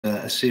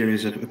a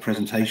series of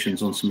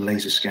presentations on some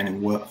laser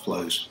scanning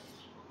workflows.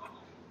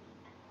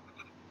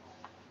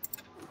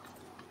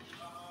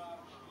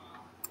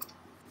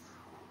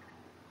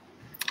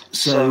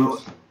 So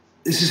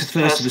this is the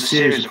first of a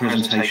series of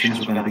presentations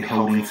we're going to be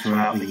holding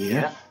throughout the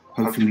year,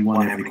 hopefully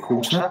one every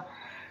quarter.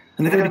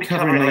 And they're going to be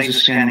covering laser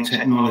scanning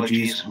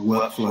technologies,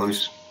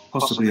 workflows,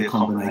 possibly a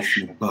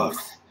combination of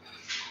both.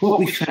 What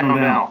we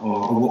found out,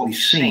 or what we've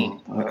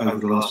seen over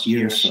the last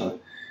year or so,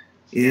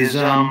 is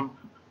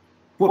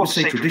what we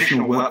say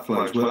traditional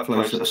workflows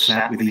that are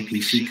sat with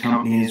EPC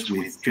companies,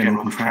 with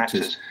general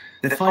contractors.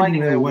 They're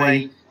finding their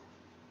way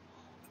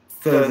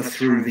further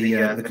through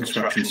the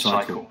construction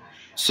cycle.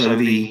 So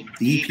the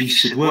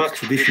EPC work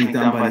traditionally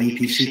done by the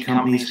EPC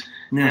companies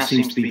now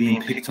seems to be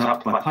being picked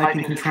up by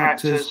piping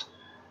contractors.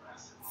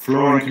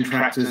 Flooring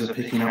contractors are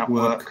picking up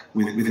work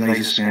with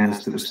laser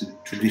scanners that was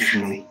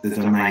traditionally the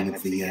domain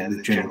of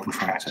the general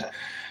contractor.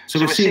 So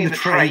we're seeing the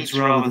trades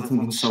rather than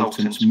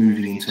consultants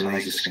moving into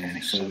laser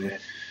scanning. So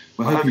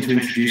we're hoping to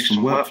introduce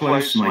some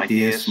workflows, some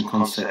ideas, some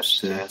concepts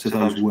to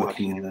those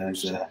working in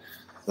those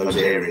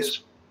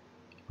areas.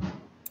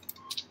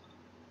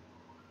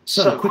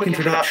 So, quick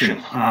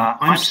introduction.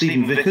 I'm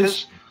Stephen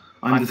Vickers.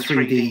 I'm the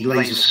 3D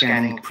laser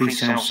scanning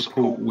pre-sale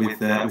support with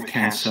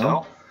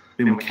Cancel.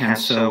 Been with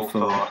Cancel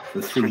for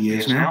 3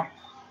 years now.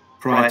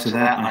 Prior to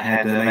that, I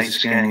had laser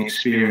scanning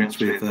experience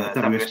with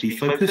WSP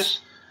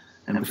Focus,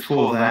 and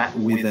before that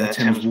with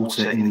Thames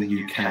Water in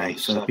the UK.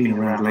 So I've been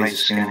around laser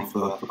scanning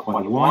for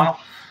quite a while.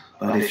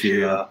 But if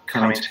you're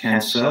coming to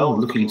Cancel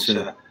looking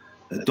to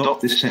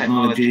adopt this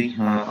technology,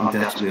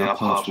 undoubtedly our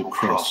paths will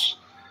cross.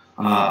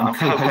 I'm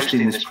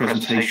co-hosting this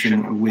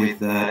presentation with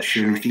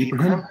Sharif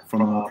Ibrahim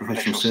from our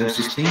professional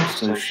services team.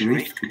 So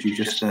Sharif, could you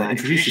just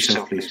introduce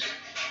yourself, please?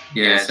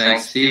 Yes,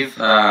 thanks, Steve.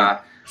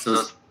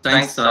 So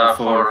thanks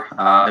for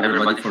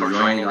everybody for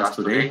joining us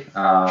today,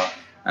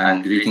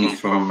 and greetings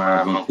from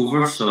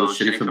Vancouver. So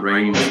Sharif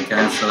Ibrahim with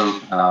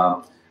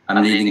Cancel.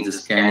 I'm leading the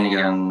scanning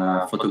and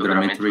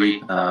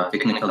photogrammetry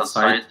technical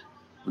side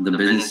of the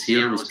business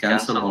here with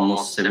Cancel,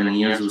 almost 7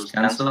 years with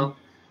Cancel.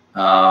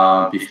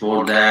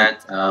 Before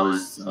that, I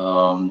was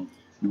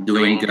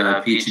doing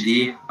a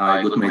PhD.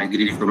 I got my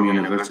degree from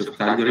University of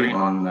Calgary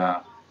on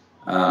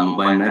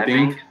mobile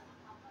mapping.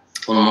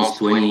 Almost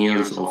 20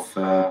 years of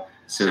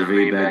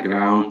survey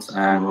background,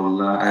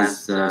 and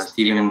as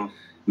Stephen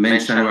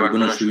mentioned, we're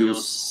going to show you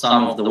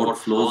some of the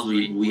workflows.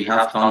 We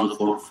have tons of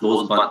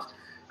workflows, but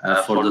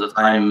for the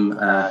time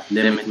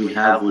limit we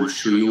have, we'll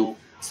show you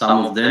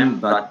some of them.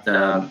 But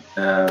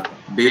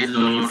based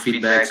on your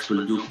feedbacks,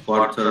 we'll do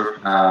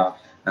quarter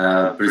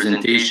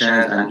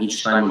presentations, and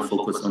each time we'll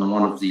focus on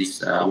one of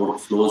these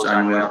workflows,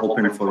 and we are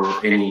open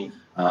for any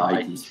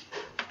ideas.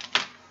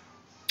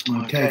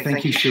 Okay,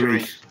 thank you,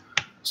 Sharif.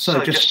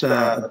 So just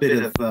a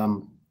bit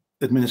of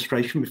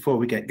administration before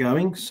we get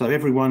going. So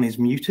everyone is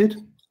muted.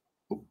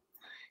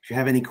 If you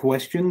have any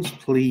questions,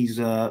 please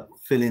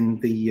fill in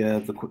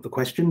the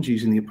questions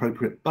using the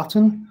appropriate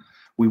button.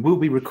 We will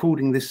be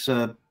recording this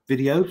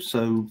video,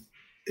 so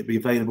it'll be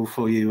available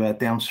for you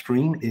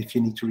downstream if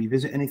you need to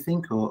revisit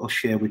anything or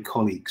share with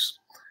colleagues.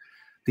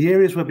 The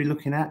areas we'll be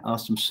looking at are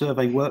some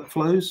survey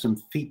workflows, some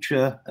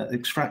feature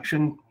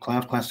extraction,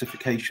 cloud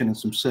classification, and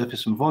some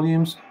surface and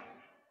volumes.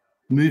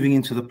 Moving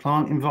into the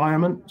plant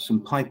environment,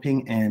 some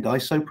piping and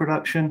ISO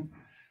production,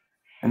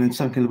 and then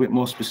something a little bit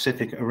more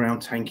specific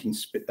around tank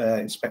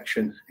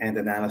inspection and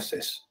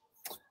analysis.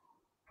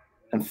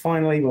 And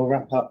finally, we'll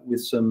wrap up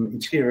with some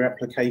interior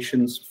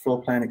applications,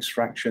 floor plan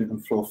extraction,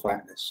 and floor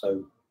flatness,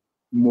 so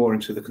more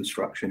into the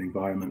construction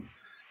environment.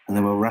 And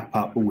then we'll wrap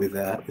up with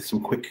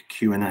some quick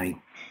Q&A.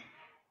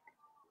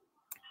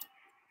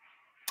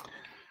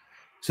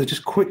 So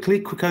just quick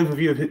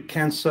overview of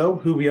Cancel,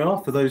 who we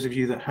are, for those of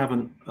you that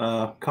haven't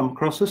come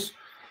across us.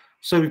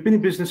 So we've been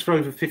in business for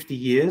over 50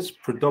 years,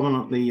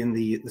 predominantly in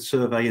the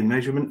survey and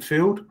measurement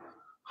field,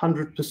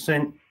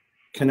 100%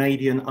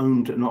 Canadian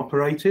owned and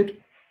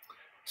operated,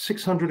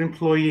 600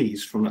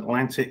 employees from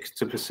Atlantic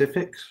to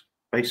Pacific,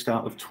 based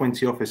out of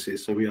 20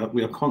 offices. So we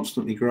are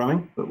constantly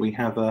growing, but we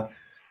have a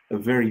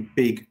very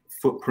big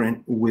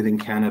footprint within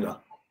Canada.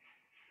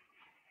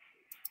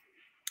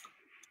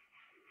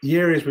 The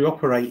areas we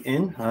operate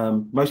in,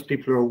 most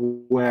people are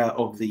aware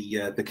of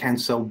the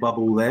Cancel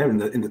bubble there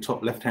in the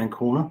top left-hand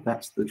corner.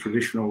 That's the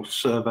traditional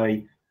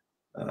survey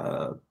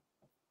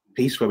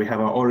piece where we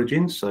have our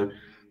origins. So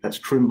that's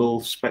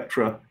Trimble,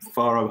 Spectra,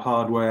 Faro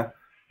hardware,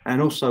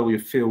 and also your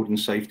field and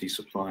safety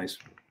supplies.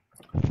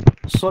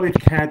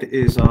 SolidCAD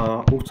is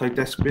our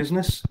Autodesk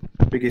business,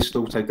 the biggest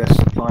Autodesk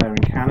supplier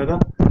in Canada.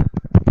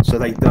 So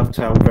they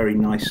dovetail very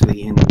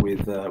nicely in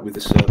with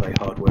the survey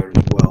hardware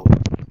as well.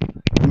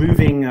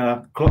 Moving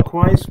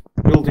clockwise,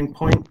 Building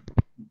Point,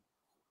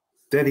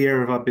 they're the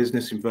area of our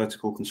business in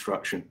vertical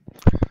construction.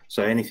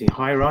 So anything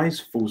high-rise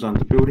falls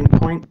under Building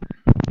Point,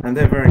 and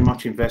they're very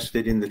much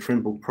invested in the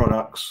Trimble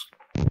products,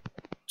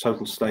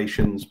 total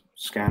stations,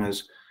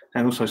 scanners,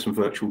 and also some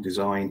virtual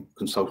design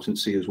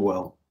consultancy as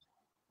well.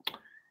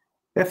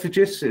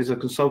 Effiegis is a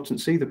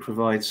consultancy that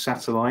provides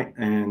satellite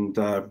and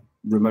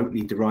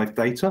remotely derived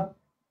data.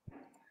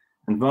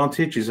 And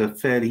Vantage is a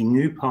fairly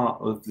new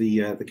part of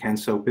the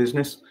Cancel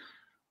business.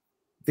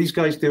 These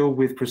guys deal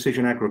with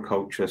precision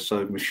agriculture,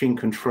 so machine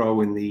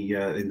control in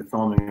the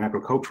farming and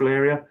agricultural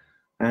area,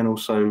 and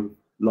also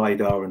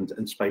LiDAR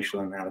and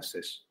spatial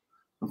analysis.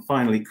 And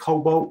finally,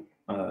 Cobalt.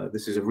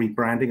 This is a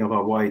rebranding of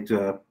our wide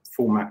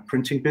format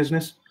printing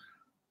business.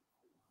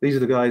 These are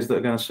the guys that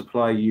are going to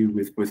supply you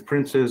with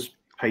printers,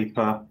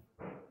 paper,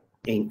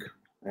 ink,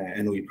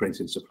 and all your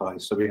printing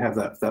supplies. So we have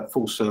that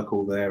full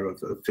circle there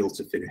of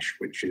filter finish,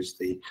 which is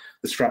the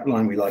strap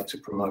line we like to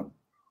promote.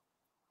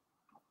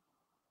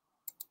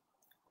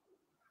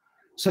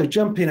 So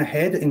jumping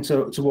ahead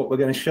into what we're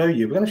going to show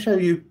you, we're going to show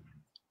you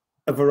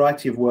a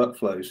variety of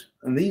workflows.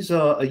 And these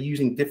are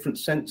using different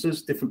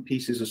sensors, different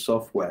pieces of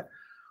software.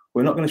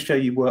 We're not going to show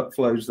you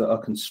workflows that are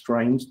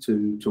constrained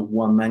to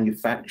one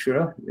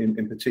manufacturer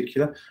in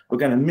particular. We're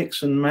going to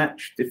mix and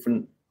match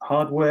different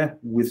hardware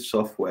with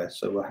software.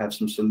 So we'll have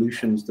some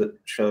solutions that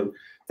show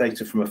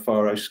data from a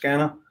Faro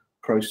scanner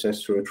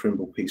processed through a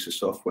Trimble piece of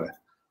software.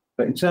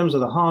 But in terms of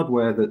the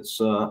hardware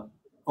that's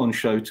on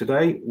show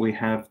today, we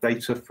have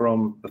data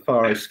from the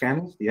Faro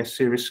scanners, the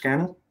S-series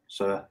scanner.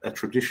 So a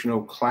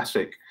traditional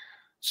classic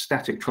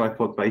static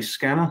tripod-based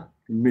scanner,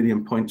 1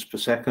 million points per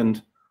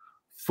second,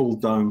 full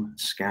dome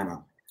scanner.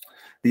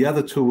 The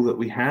other tool that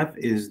we have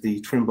is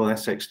the Trimble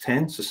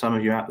SX10. So some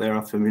of you out there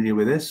are familiar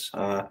with this.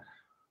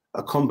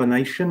 A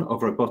combination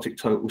of robotic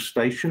total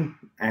station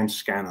and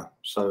scanner.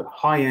 So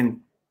high-end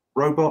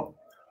robot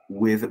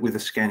with a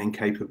scanning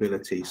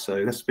capability.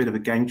 So that's a bit of a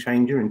game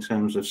changer in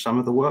terms of some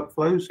of the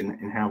workflows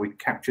in how we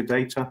capture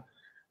data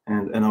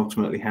and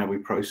ultimately how we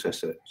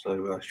process it.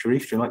 So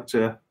Sharif, do you like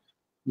to?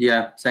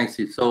 Yeah, thanks,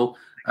 Steve. So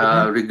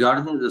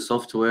regarding the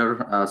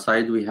software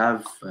side, we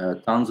have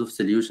tons of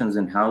solutions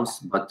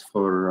in-house, but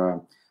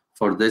for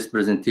this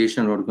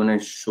presentation, we're going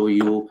to show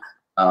you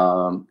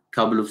a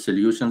couple of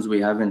solutions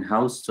we have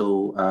in-house.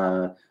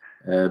 So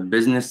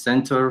Business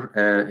Center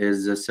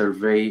is a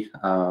survey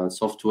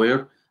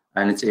software,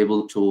 and it's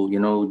able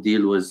to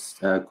deal with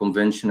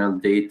conventional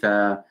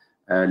data,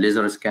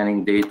 laser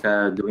scanning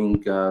data,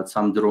 doing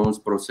some drones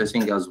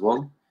processing as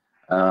well.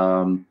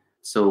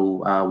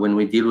 So when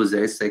we deal with the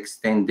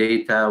SX10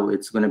 data,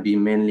 it's going to be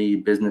mainly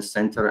Business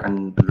Center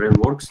and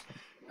RailWorks.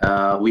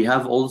 We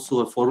have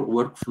also a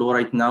workflow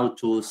right now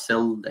to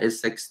sell the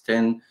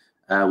SX10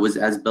 with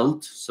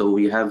as-built. So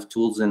we have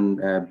tools in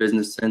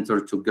Business Center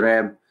to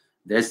grab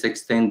the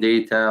SX10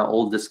 data,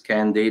 all the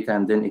scan data,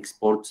 and then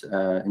export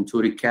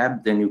into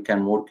Recap. Then you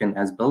can work in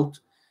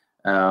as-built.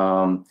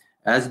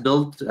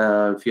 As-built,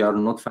 if you are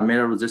not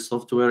familiar with this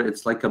software,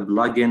 it's like a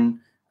plugin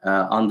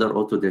under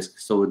Autodesk.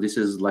 So this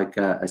is like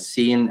a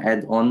scene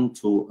add-on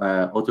to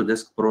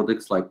Autodesk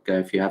products, like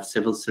if you have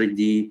Civil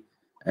 3D,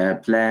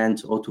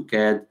 Plant,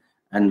 AutoCAD,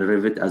 and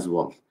Revit as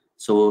well.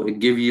 So it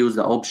gives you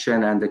the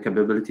option and the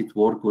capability to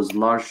work with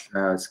large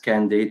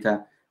scan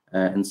data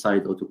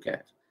inside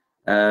AutoCAD.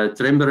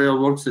 Trimble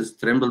RailWorks is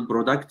Trimble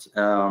product.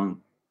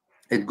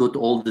 It got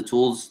all the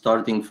tools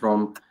starting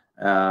from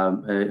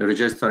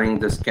registering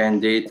the scan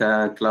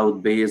data,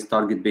 cloud-based,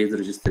 target-based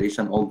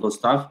registration, all those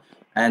stuff,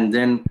 and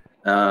then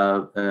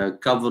a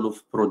couple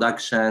of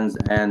productions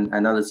and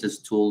analysis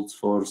tools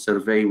for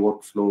survey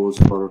workflows,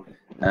 for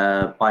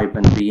pipe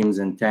and beams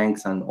and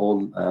tanks and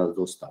all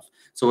those stuff.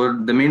 So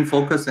the main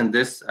focus in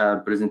this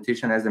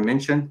presentation, as I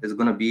mentioned, is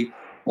going to be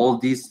all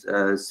these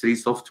three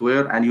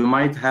software, and you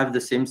might have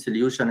the same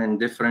solution in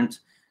different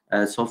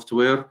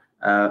software,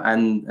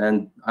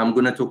 and I'm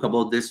going to talk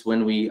about this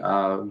when we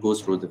go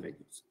through the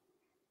videos.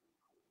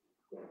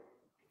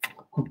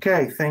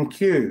 Okay, thank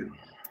you.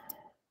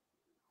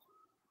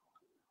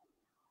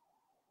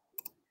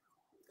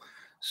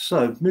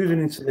 So moving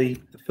into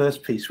the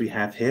first piece we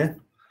have here,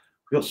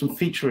 we've got some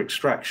feature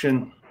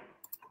extraction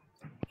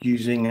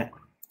using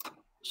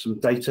some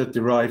data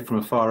derived from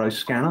a Faro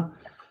scanner.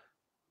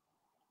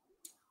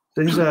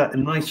 There's a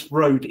nice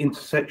road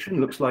intersection,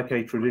 looks like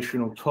a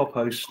traditional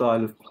topo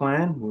style of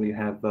plan. We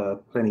have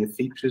plenty of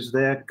features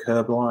there,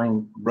 curb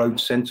line, road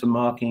center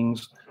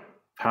markings,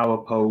 power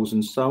poles,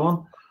 and so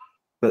on.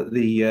 But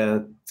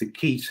the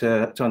key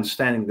to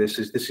understanding this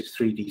is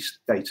 3D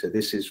data.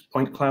 This is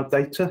point cloud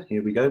data.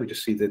 Here we go. We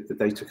just see the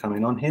data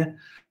coming on here.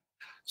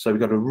 So we've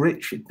got a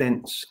rich,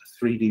 dense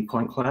 3D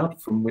point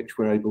cloud from which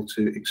we're able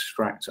to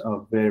extract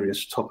our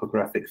various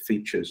topographic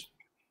features.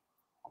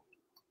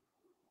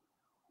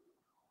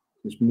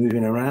 Just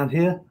moving around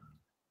here.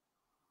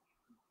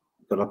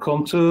 Got our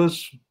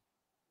contours.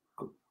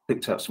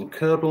 Picked out some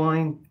curb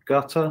line,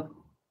 gutter.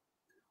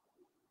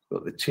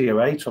 Got the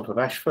TOA, top of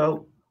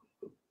asphalt.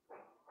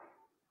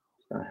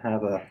 I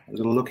have a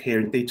little look here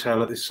in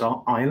detail at this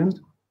island.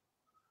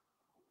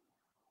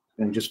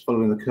 And just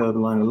following the curb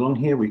line along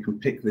here, we can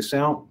pick this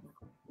out.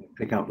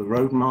 Pick out the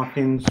road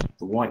markings,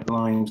 the white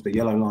lines, the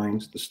yellow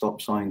lines, the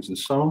stop signs, and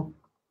so on.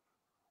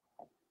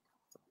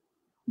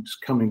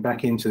 Just coming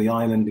back into the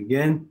island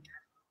again,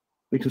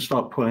 we can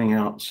start pulling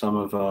out some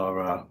of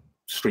our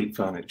street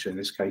furniture. In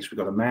this case, we've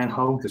got a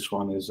manhole. This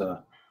one is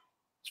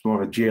it's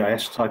more of a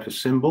GIS type of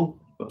symbol.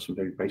 Got some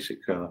very basic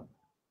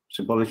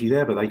symbology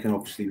there, but they can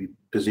obviously be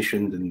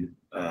positioned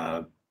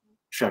and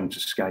shown to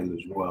scale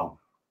as well.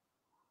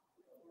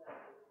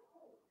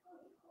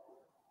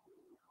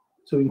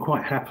 So we can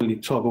quite happily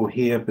toggle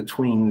here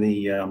between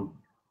the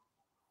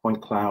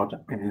point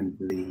cloud and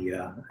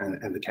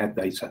the CAD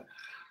data.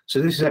 So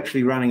this is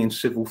actually running in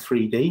Civil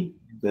 3D.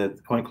 The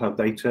point cloud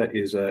data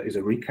is a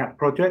recap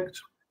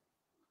project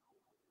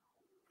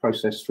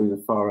processed through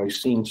the Faro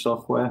scene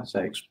software, so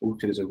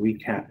exported as a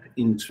recap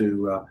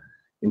into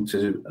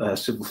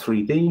Civil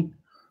 3D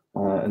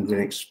and then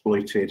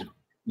exploited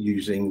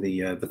using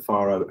the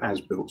Faro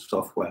as-built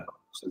software.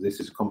 So this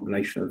is a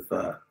combination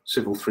of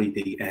Civil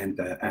 3D and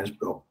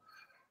as-built.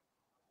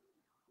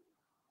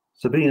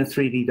 So being a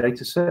 3D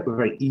data set, we're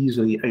very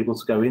easily able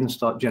to go in and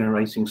start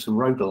generating some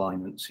road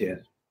alignments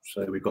here.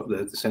 So we've got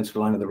the center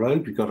line of the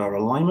road, we've got our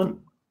alignment.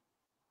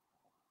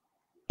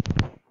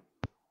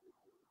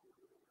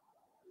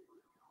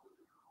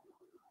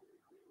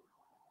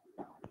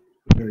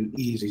 Very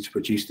easy to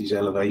produce these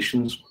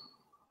elevations.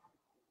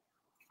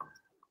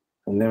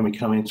 And then we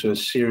come into a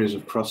series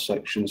of cross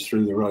sections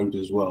through the road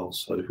as well.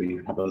 So if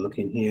we have a look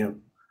in here,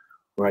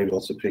 we're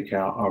able to pick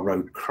out our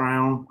road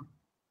crown,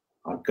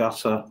 our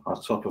gutter, our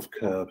top of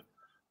curb,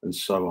 and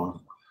so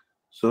on.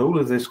 So all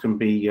of this can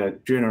be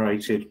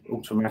generated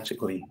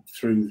automatically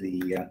through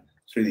the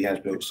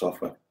as-built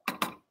software.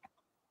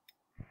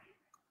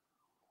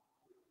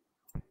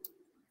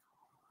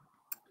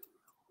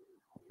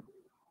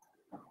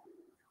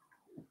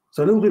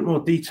 So a little bit more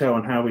detail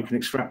on how we can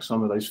extract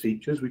some of those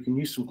features. We can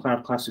use some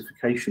cloud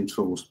classification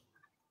tools.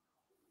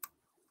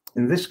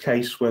 In this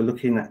case, we're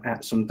looking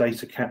at some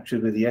data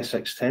captured with the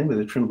SX10, with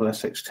the Trimble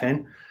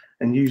SX10,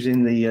 and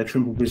using the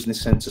Trimble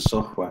Business Center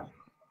software.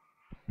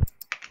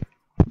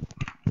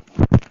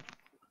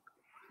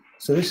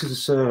 So this is a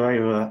survey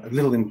of a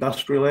little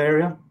industrial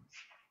area.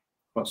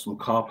 Got some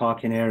car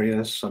parking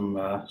areas, some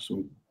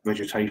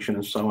vegetation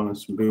and so on, and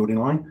some building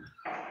line.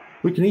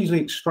 We can easily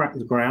extract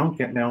the ground,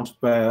 get down to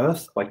bare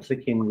earth by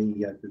clicking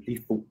the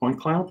default point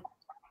cloud.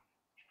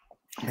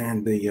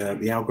 And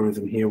the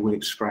algorithm here will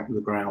extract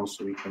the ground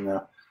so we can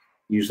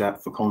use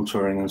that for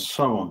contouring and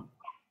so on.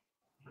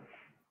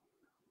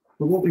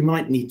 But what we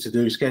might need to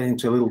do is get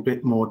into a little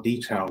bit more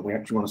detail. We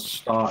actually want to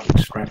start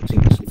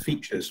extracting some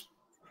features.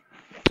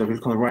 So if we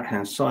look on the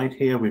right-hand side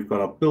here, we've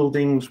got our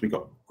buildings, we've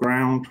got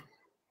ground.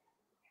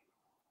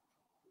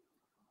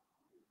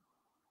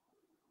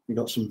 We've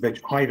got some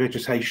high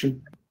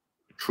vegetation,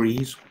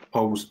 trees,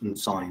 poles, and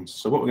signs.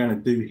 So what we're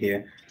going to do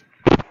here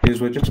is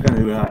we're just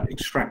going to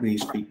extract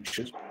these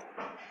features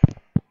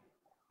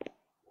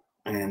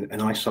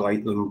and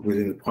isolate them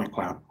within the point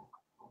cloud.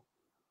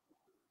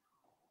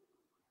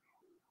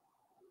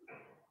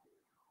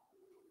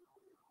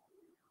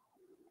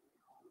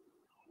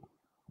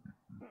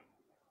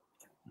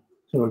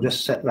 So we'll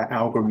just set that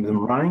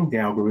algorithm running. The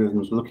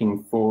algorithm is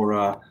looking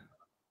for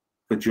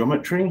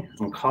geometry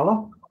and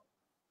color.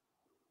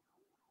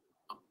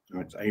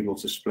 And it's able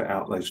to split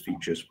out those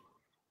features.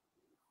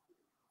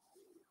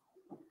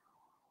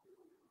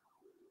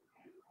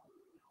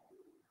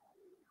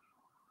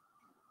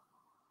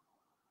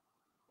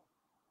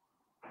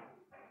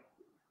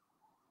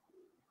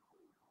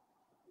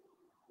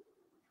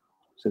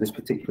 So this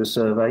particular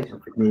survey,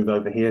 if we move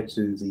over here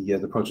to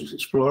the Project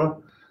Explorer,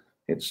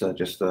 it's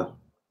just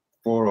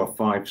 4 or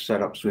 5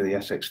 setups with the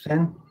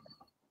SX10,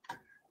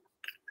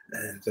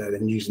 and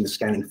then using the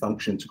scanning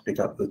function to pick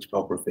up the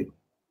topography.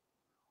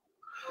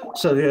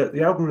 So the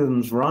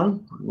algorithms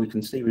run. We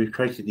can see we've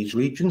created these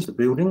regions, the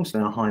buildings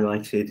now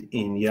highlighted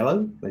in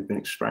yellow. They've been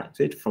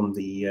extracted from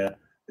the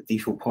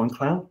default point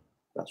cloud.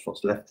 That's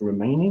what's left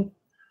remaining.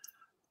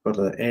 Got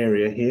an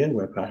area here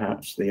where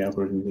perhaps the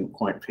algorithm didn't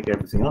quite pick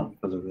everything up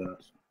because of the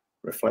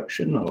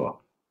reflection, or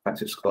in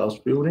fact it's a glass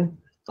building.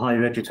 The high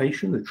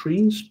vegetation, the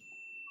trees,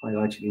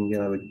 highlighted in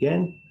yellow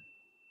again.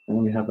 And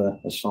then we have a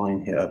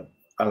sign here,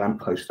 a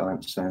lamppost, I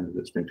understand,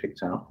 that's been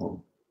picked out.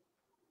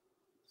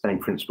 Same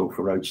principle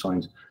for road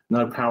signs.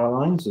 No power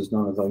lines, as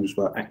none of those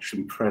were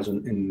actually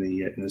present in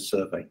the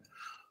survey.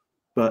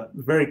 But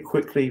very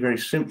quickly, very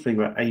simply,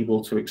 we're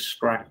able to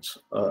extract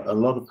a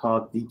lot of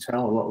hard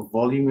detail, a lot of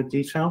volume of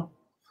detail,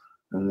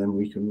 and then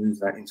we can move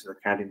that into the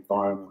CAD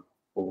environment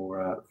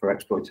for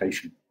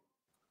exploitation.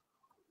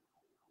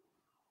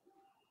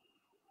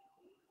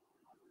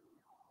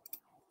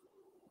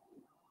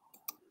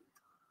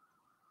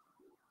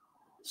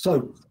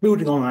 So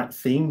building on that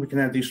theme, we can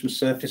now do some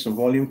surface and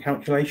volume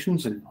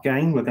calculations.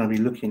 Again, we're going to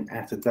be looking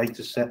at a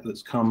data set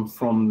that's come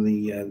from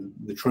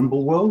the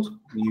Trimble world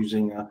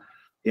using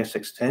the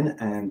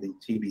SX10 and the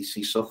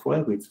TBC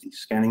software with the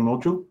scanning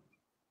module.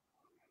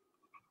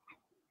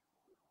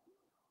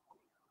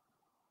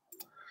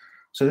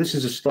 So this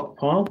is a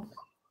stockpile.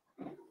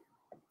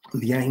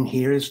 The aim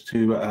here is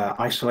to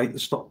isolate the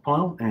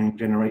stockpile and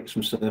generate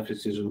some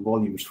surfaces and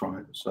volumes from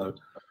it. So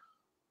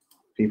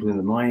people in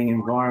the mining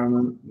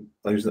environment,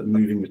 those that are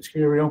moving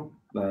material,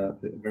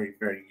 very,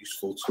 very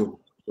useful tool.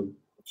 So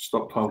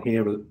stockpile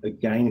here,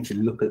 again, if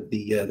you look at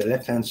the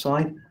left-hand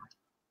side,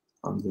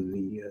 under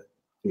the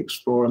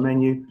Explorer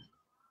menu,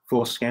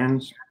 4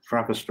 scans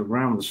traversed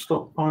around the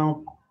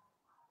stockpile.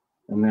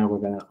 And now we're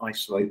going to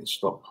isolate the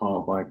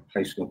stockpile by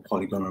placing a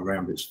polygon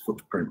around its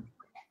footprint.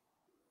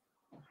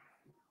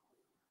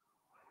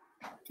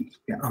 Let's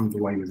get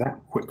underway with that.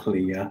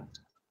 Quickly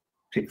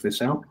pick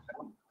this out.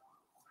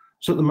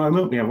 So at the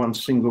moment, we have one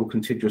single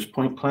contiguous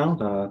point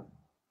cloud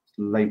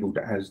labeled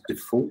as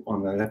default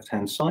on the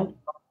left-hand side.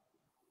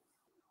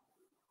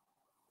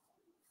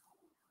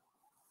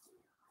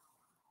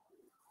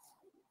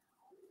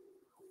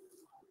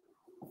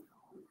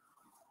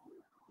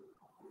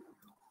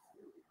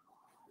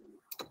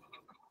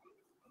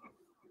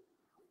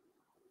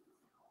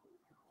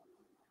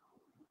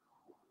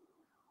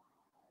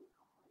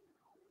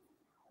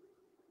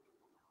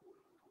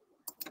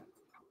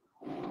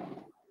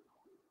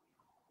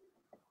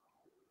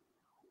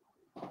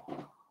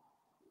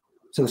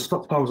 So the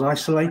stockpile is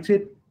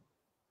isolated,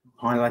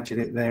 highlighted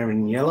it there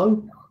in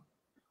yellow.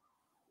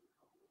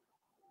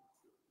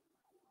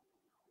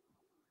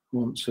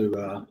 Want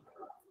to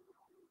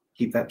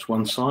keep that to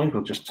one side.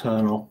 We'll just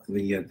turn off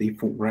the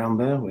default round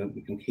there.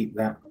 We can keep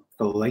that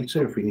for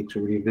later if we need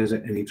to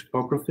revisit any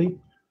topography.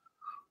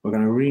 We're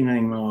going to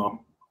rename our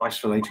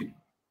isolated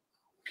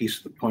piece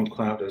of the point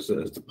cloud as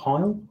the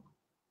pile.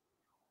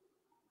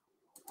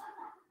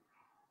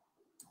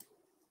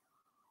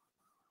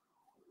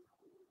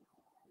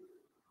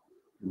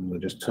 And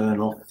we'll just turn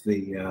off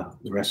the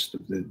rest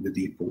of the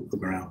default, the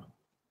ground.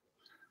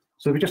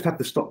 So we just have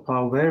the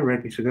stockpile there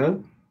ready to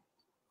go.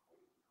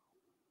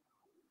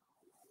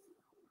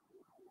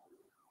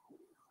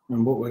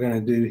 And what we're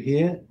going to do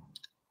here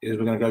is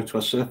we're going to go to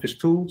our surface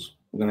tools.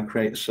 We're going to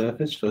create a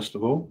surface first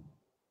of all.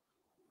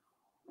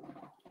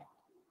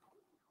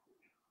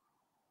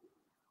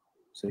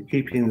 So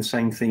keeping the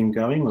same theme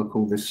going, we'll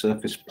call this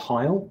surface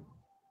pile.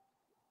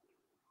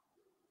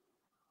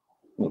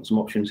 Got some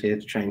options here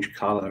to change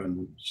color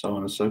and so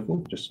on and so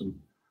forth, just some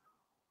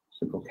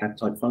simple CAD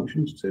type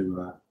functions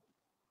to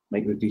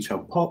make the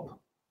detail pop.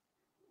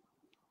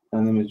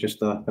 And then we're just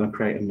going to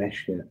create a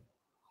mesh here.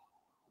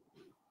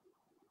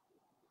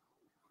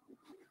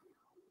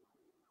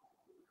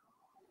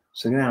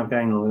 So now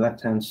again on the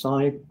left hand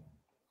side,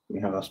 we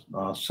have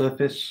our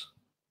surface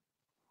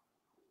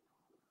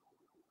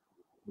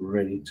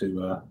ready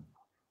to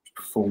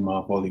perform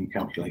our volume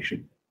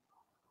calculation.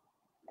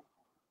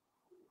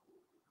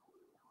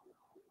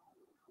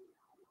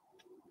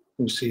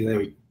 You see there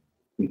we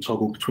can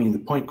toggle between the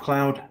point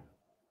cloud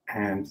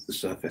and the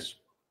surface.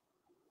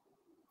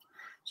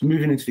 So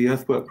moving into the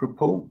earthwork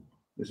report,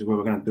 this is where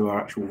we're going to do our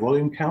actual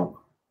volume calc.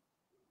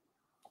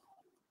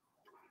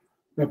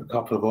 We have a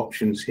couple of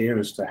options here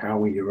as to how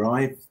we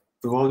derive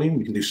the volume.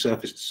 We can do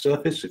surface to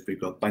surface. If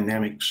we've got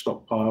dynamic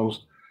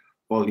stockpiles,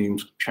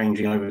 volumes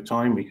changing over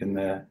time, we can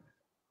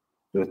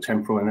do a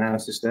temporal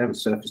analysis there with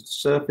surface to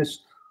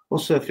surface, or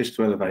surface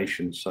to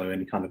elevation, so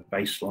any kind of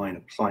baseline,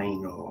 a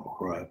plane,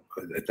 or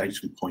a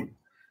datum point.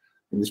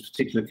 In this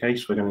particular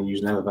case, we're going to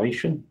use an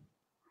elevation.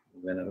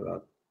 We're going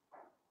to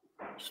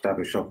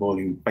establish our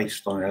volume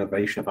based on an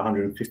elevation of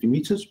 150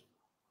 meters.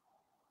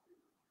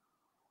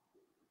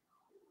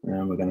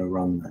 And we're going to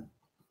run that.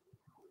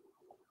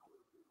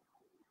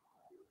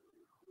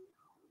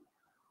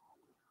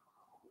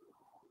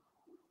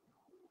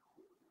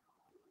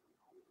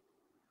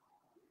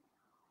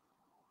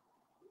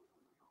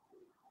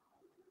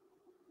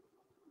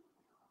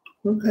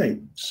 Okay,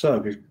 so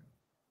we've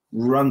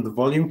run the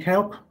volume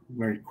calc.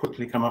 Very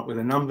quickly come up with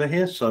a number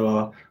here.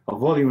 So our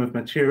volume of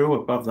material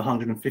above the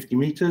 150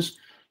 meters,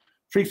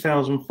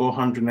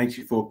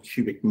 3,484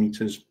 cubic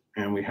meters,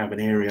 and we have an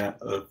area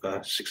of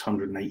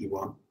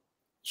 681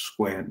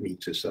 square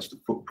meters. That's the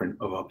footprint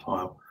of our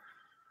pile.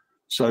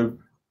 So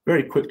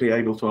very quickly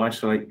able to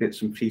isolate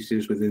bits and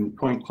pieces within the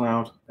point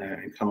cloud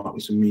and come up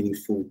with some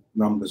meaningful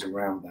numbers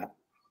around that.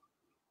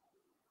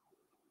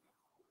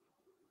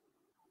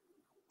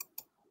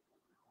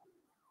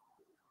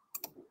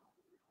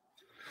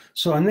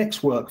 So our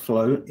next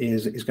workflow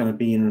is going to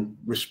be in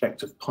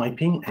respect of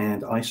piping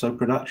and ISO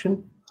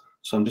production.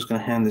 So I'm just going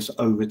to hand this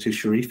over to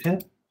Sharif here.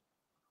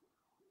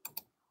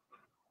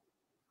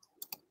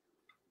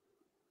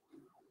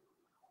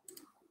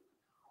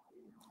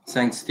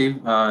 Thanks,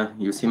 Steve.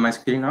 You see my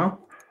screen now?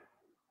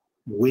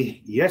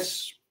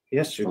 Yes,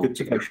 you're good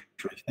to go,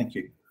 Sharif. Thank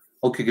you.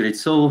 Okay, great.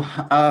 So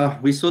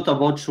we thought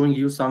about showing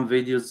you some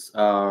videos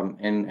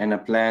in a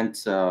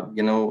plant,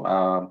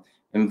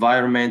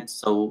 environment.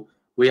 So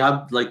we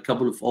have like a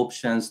couple of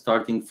options,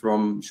 starting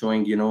from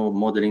showing,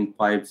 modeling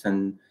pipes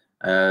and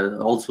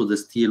also the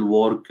steel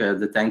work,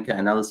 the tank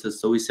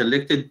analysis. So we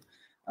selected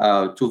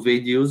 2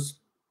 videos.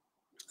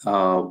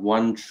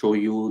 One show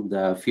you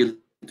the field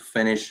to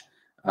finish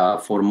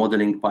for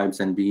modeling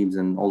pipes and beams,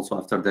 and also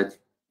after that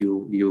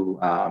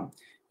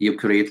you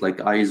create like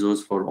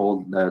ISOs for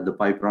all the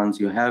pipe runs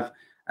you have.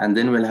 And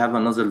then we'll have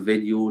another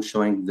video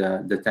showing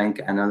the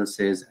tank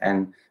analysis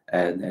and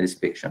the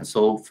inspection.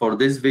 So for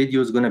this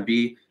video is going to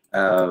be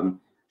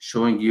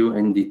showing you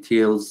in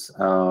details.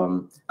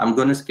 I'm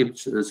going to skip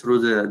through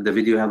the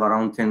video. Have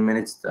around 10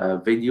 minutes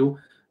video,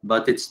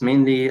 but it's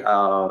mainly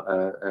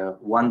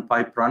one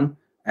pipe run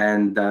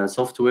And the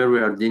software we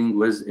are dealing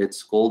with,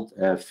 it's called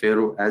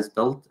Faro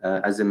As-Built.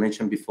 As I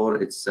mentioned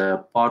before, it's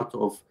part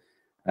of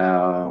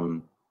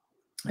Faro.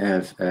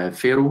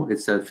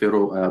 It's a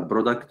Faro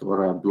product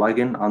or a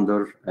plugin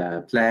under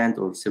Plant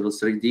or Civil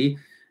 3D.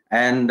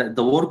 And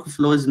the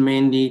workflow is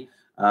mainly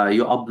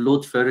you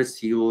upload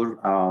first your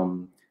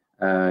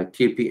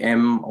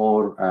KPM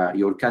or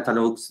your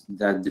catalogs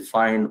that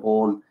define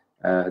all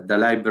the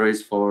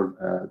libraries for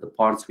the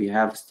parts we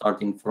have,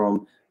 starting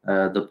from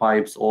the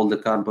pipes, all the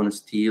carbon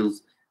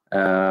steels,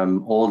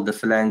 all the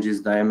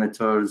flanges,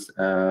 diameters,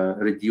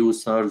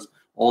 reducers,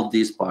 all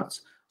these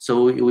parts.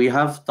 So we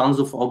have tons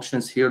of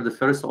options here. The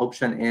first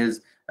option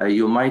is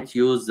you might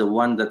use the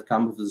one that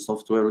comes with the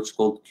software, which is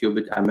called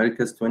Qubit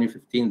Americas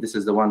 2015. This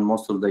is the one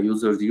most of the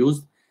users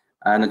used,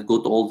 and it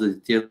got all the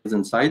details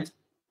inside.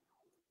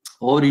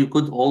 Or you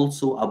could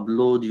also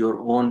upload your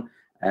own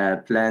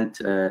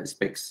plant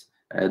specs.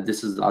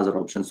 This is the other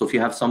option. So if you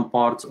have some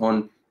parts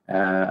on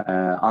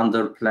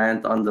under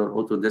Plant, under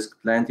Autodesk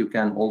Plant, you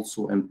can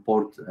also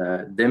import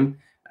them,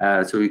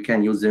 so you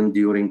can use them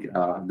during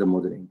the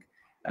modeling.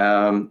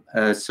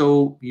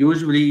 So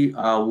usually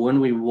when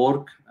we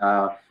work,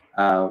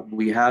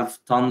 we have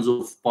tons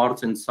of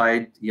parts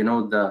inside, you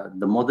know,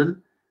 the model.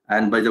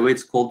 And by the way,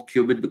 it's called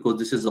Qubit because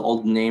this is the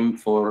old name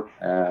for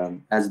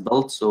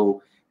As-Built.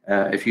 So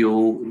if you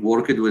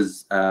worked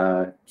with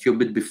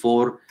Qubit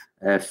before,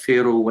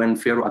 Faro, when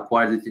Faro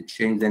acquired it, it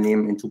changed the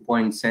name into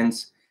Point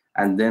Sense.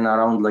 And then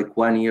around like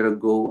 1 year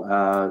ago,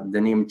 the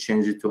name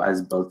changed to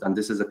As-Built. And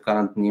this is the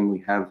current name we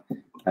have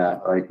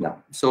right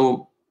now.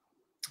 So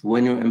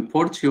when you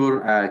import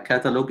your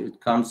catalog, it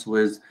comes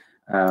with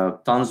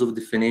tons of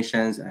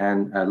definitions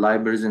and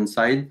libraries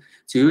inside.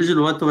 So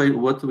usually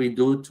what we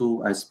do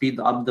to speed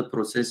up the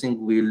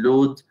processing, we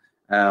load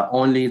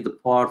only the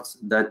parts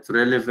that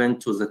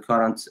relevant to the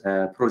current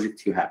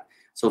project you have.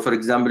 So for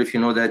example, if you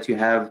know that you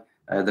have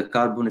the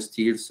carbon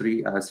steel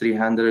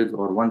 300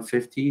 or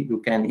 150, you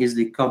can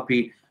easily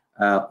copy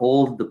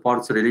all the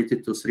parts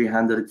related to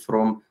 300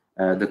 from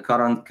the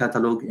current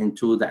catalog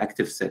into the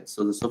active set.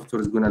 So the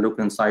software is going to look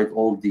inside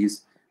all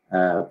these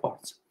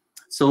parts.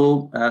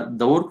 So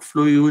the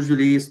workflow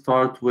usually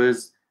start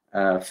with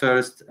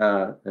first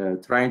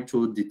trying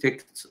to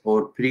detect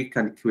or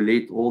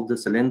pre-calculate all the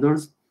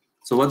cylinders.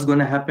 So what's going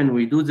to happen,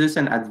 we do this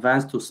in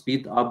advance to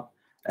speed up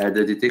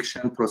the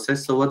detection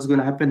process. So what's going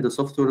to happen, the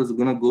software is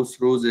going to go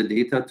through the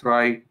data,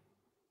 try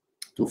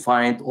to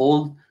find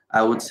all,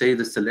 I would say,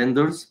 the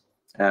cylinders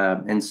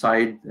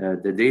inside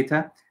the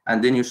data.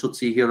 And then you should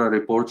see here a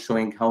report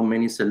showing how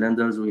many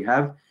cylinders we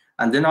have.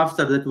 And then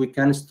after that, we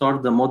can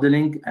start the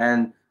modeling.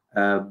 And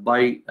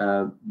by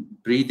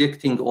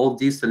predicting all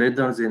these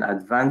cylinders in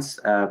advance,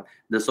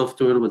 the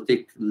software will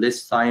take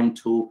less time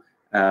to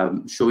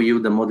show you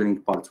the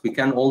modeling parts. We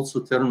can also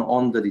turn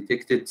on the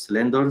detected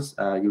cylinders.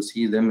 You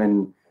see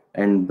them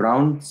in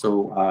brown.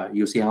 So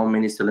you see how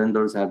many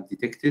cylinders have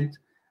detected.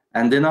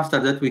 And then after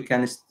that, we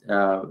can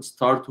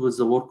start with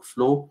the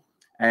workflow.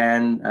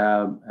 And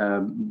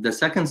the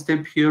second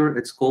step here,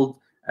 it's called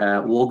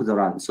walk the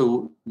run.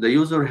 So the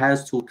user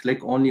has to click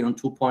only on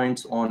 2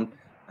 points on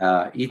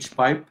each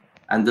pipe,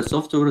 and the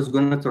software is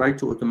going to try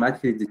to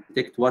automatically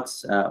detect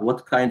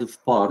what kind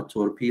of part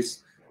or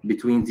piece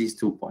between these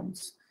 2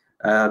 points.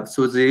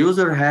 So the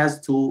user has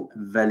to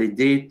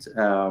validate,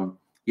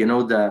 you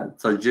know, the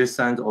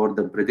suggestions or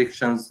the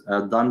predictions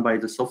done by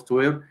the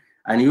software.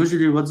 And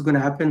usually what's going to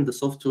happen, the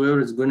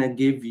software is going to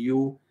give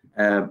you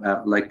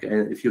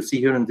if you see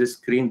here on this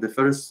screen, the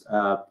first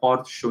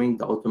part showing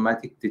the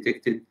automatic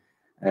detected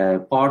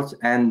part,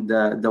 and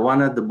the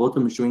one at the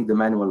bottom is showing the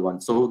manual one.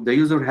 So the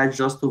user has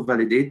just to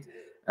validate,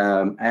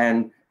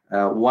 and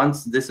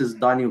once this is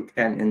done, you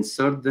can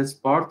insert this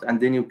part,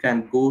 and then you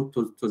can go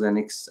to the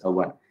next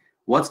one.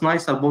 What's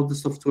nice about the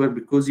software,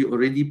 because you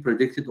already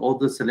predicted all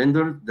the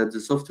cylinders, that the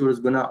software is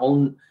going to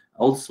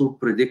also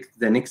predict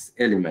the next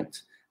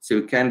element. So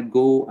you can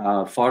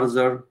go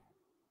further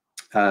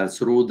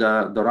through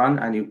the run,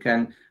 and you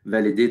can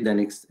validate the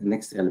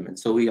next element.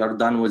 So we are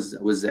done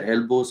with the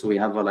elbow. So we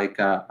have a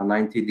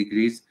 90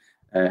 degrees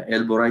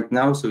elbow right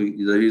now. So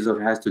the user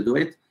has to do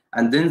it.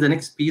 And then the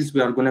next piece,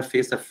 we are going to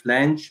face a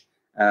flange.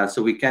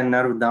 So we can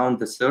narrow down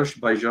the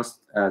search by just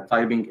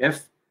typing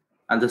F,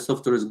 and the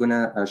software is going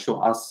to show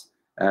us,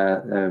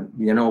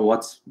 you know,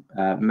 what's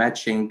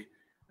matching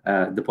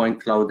the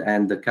point cloud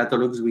and the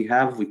catalogs we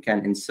have. We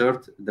can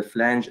insert the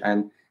flange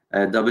and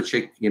double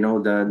check, you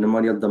know, the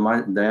nominal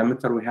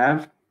diameter we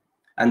have.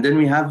 And then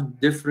we have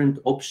different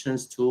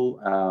options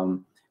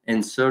to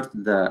insert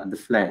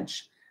the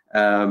flange.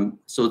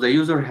 So the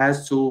user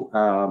has to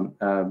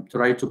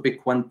try to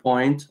pick 1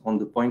 point on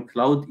the point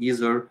cloud,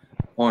 either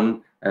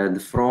on the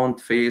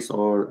front face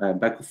or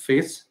back of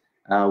face.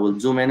 We'll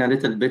zoom in a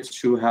little bit to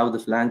show how the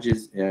flange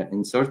is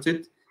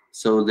inserted.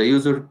 So the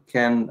user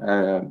can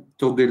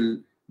toggle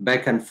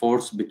back and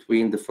forth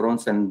between the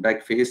front and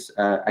back face.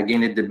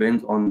 Again, it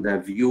depends on the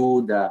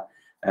view,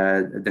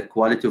 the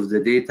quality of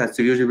the data.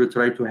 So usually we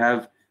try to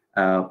have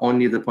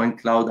only the point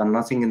cloud and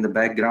nothing in the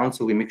background.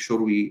 So we make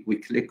sure we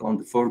click on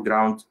the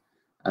foreground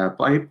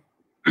pipe.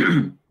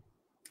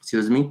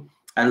 excuse me.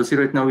 And you see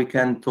right now we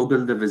can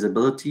toggle the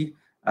visibility.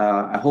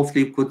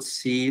 Hopefully you could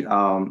see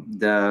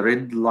the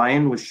red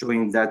line was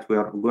showing that we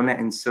are going to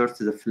insert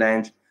the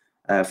flange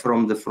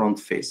from the front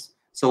face.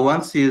 So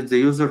once the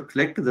user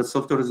click, the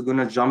software is going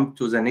to jump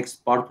to the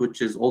next part,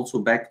 which is also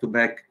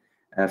back-to-back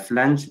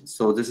flange.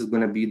 So this is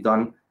going to be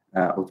done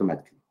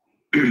automatically.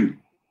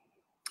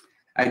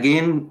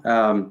 Again,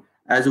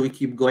 as we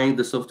keep going,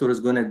 the software is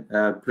going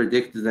to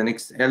predict the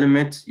next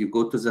element. You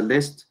go to the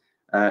list,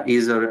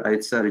 either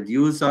it's a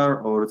reducer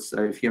or it's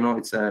if you know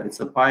it's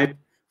a pipe.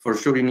 For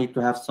sure, you need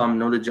to have some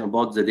knowledge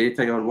about the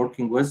data you're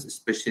working with,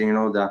 especially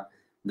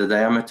the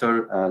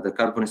diameter, the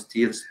carbon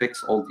steel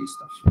specs, all these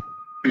stuff.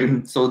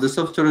 So the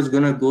software is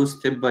going to go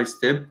step by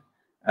step,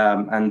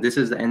 and this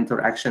is the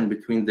interaction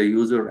between the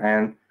user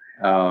and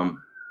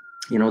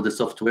the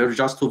software,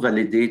 just to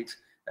validate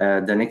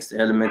the next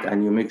element,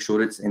 and you make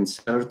sure it's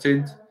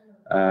inserted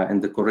in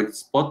the correct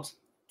spot.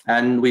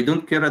 And we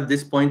don't care at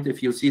this point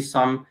if you see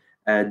some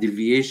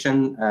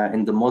deviation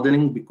in the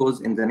modeling, because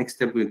in the next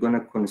step we're going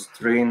to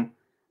constrain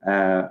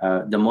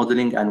the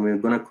modeling, and we're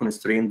going to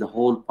constrain the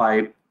whole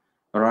pipe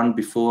run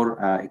before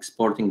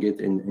exporting it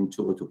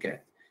into AutoCAD.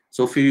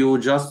 So if you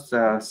just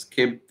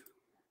skip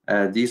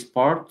this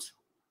part,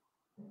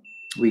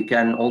 we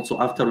can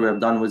also, after we are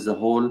done with the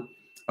whole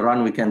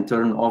run, we can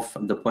turn off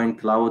the point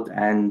cloud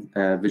and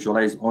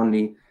visualize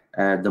only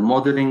the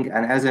modeling.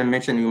 And as I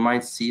mentioned, you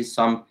might see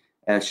some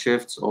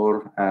shifts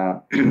or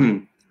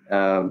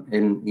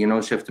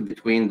shift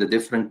between the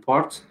different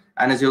parts.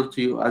 And as I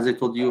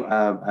told you,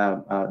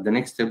 the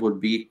next step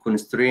would be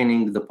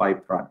constraining the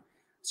pipe run.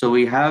 So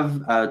we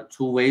have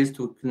 2 ways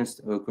to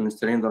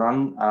constrain the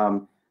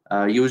run.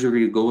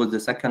 Usually you go with the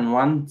second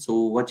one. So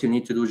what you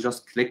need to do is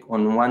just click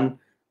on one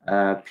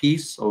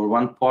piece or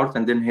one part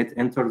and then hit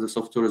enter. The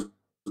software is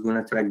going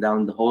to track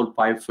down the whole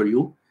pipe for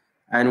you.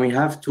 And we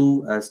have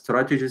 2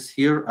 strategies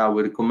here.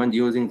 We recommend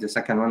using the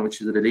second one,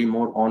 which is really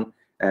more on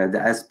the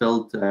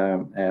as-built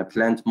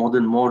plant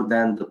model more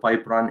than the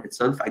pipe run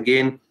itself.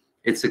 Again,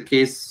 it's a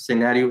case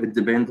scenario. It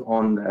depends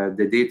on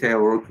the data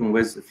you're working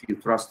with. If you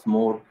trust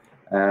more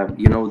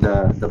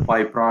the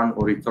pipe run,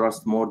 or you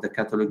trust more the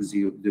catalogs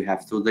you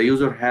have. So the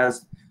user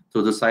has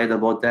to decide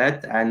about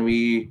that, and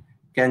we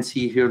can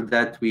see here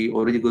that we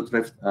already got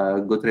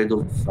rid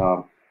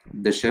of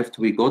the shift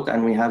we got,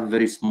 and we have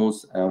very smooth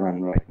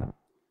run right now.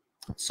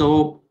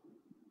 So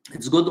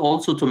it's good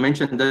also to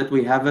mention that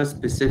we have a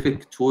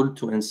specific tool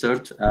to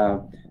insert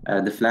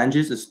the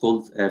flanges. It's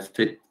called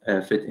fit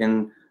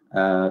in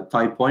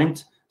tie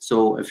point.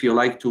 So if you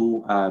like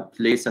to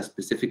place a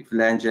specific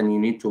flange and you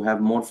need to have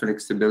more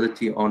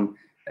flexibility on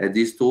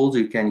these tools,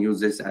 you can use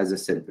this as a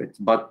separate.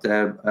 But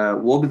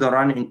walk the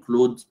run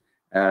includes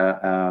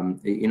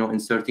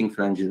inserting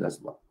flanges as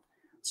well.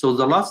 So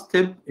the last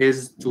step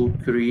is to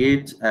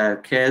create a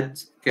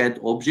CAD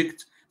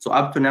object. So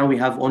up to now we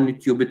have only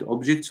Qubit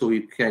objects, so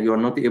you are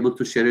not able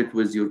to share it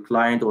with your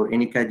client or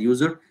any CAD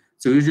user.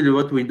 So usually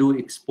what we do,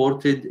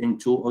 export it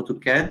into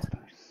AutoCAD.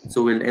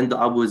 So we'll end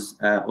up with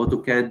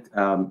AutoCAD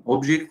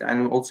object,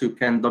 and also you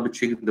can double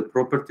check the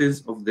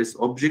properties of this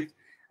object.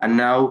 And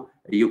now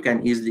you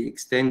can easily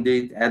extend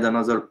it, add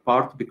another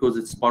part, because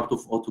it's part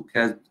of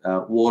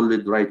AutoCAD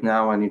world right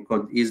now, and you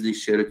can easily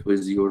share it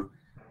with your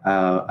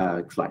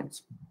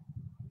clients.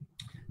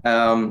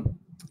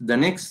 The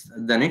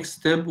next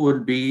step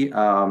would be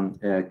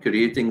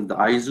creating the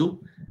ISO.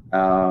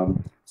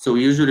 So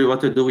usually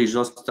what I do is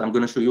I'm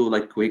going to show you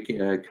like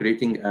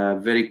creating a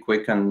very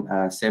quick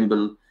and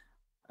simple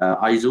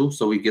ISO.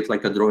 So we get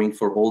like a drawing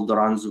for all the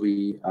runs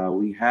we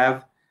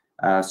have.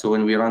 So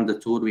when we run the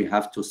tool, we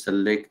have to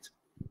select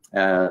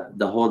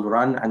the whole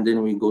run, and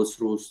then we go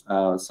through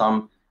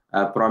some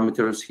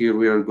parameters. Here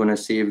we are going to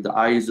save the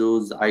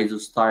ISOs, the ISO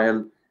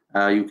style.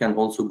 You can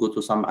also go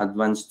to some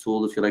advanced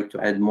tool if you like to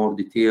add more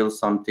details,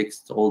 some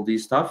text, all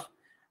these stuff.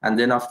 And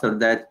then after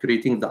that,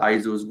 creating the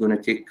ISO is going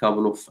to take a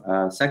couple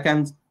of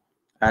seconds.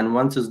 And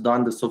once it's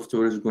done, the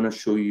software is going to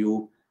show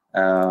you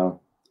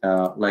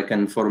like an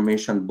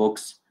information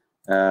box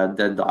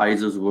that the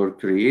ISOs were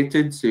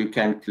created. So you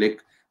can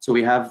click. So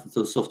we have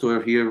the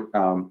software here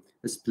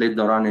split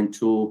the run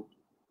into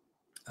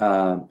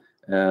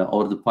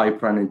or the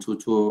pipe run into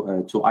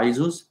two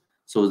ISOs.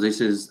 So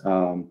this is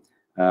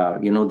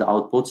the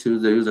output. So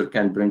the user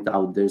can print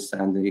out this,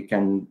 and they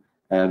can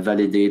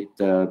validate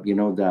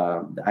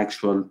the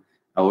actual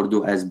or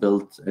do as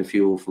built if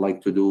you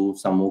like to do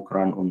some mock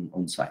run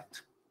on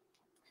site.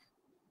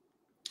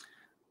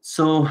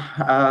 So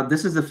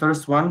this is the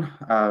first one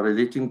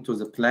relating to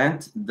the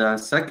plant. The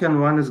second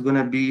one is going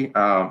to be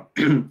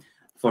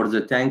for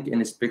the tank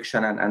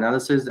inspection and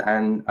analysis.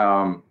 And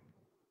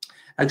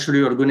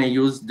actually, we're going to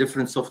use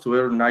different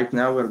software right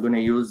now. We're going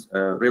to use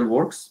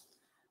RailWorks.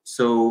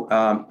 So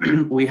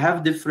we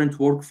have different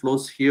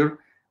workflows here.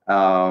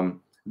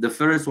 The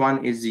first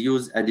one is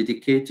use a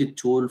dedicated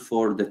tool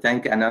for the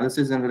tank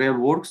analysis in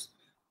RailWorks.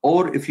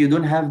 Or if you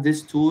don't have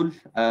this tool,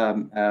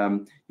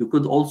 you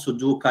could also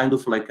do kind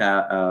of like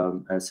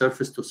a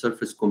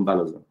surface-to-surface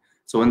comparison.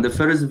 So in the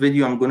first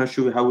video, I'm going to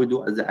show you how we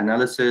do the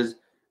analysis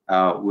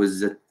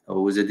with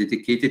a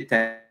dedicated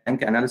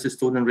tank analysis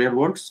tool in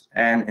RealWorks.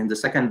 And in the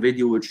second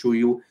video, we'll show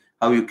you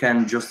how you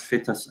can just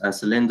fit a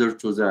cylinder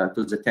to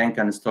the tank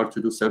and start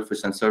to do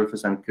surface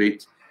and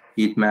create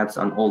heat maps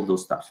and all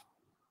those stuff.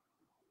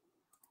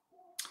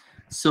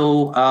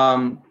 So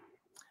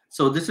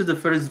so this is the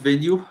first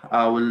video.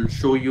 I will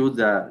show you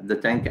the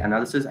tank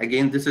analysis.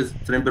 Again, this is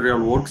Trimble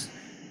RealWorks.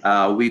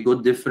 We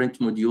got different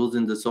modules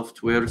in the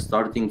software,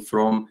 starting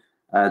from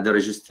the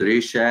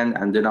registration,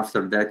 and then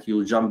after that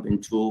you jump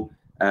into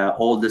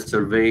all the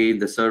survey,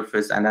 the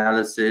surface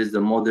analysis, the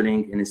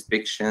modeling,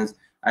 inspections,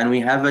 and we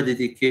have a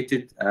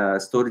dedicated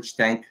storage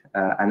tank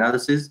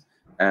analysis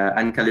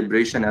and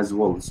calibration as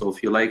well. So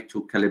if you like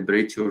to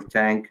calibrate your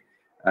tank,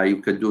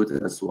 you could do it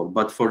as well.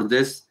 But for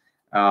this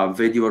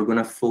video, we're going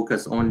to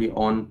focus only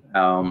on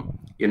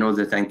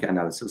the tank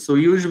analysis. So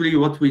usually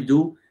what we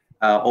do,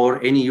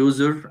 or any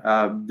user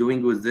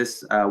doing with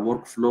this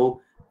workflow,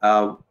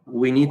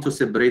 we need to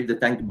separate the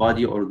tank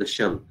body or the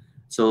shell.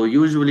 So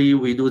usually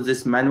we do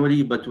this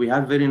manually, but we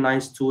have very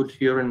nice tool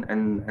here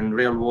in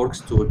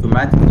RealWorks to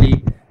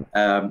automatically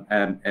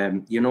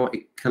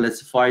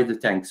classify the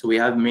tank. So we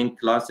have main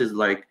classes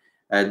like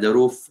the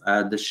roof,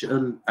 the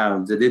shell,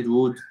 the dead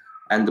wood,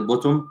 and the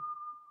bottom.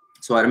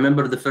 So I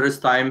remember the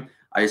first time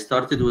I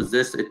started with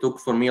this, it took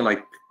for me like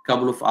a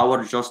couple of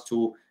hours just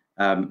to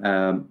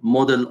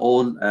model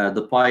all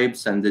the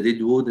pipes and the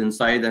dead wood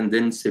inside, and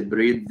then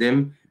separate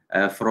them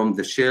from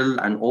the shell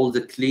and all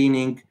the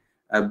cleaning.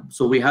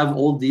 So we have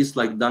all these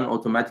like done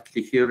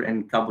automatically here in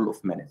a couple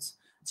of minutes.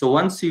 So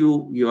once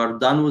you are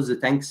done with the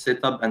tank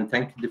setup and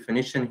tank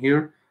definition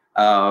here,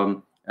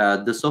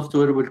 the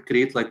software will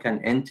create like an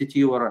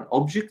entity or an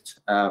object,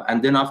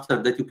 and then after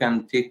that you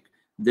can take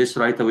this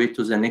right away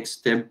to the next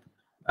step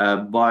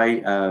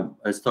by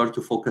start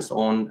to focus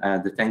on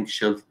the tank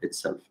shell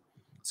itself.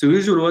 So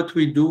usually what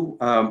we do,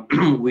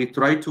 we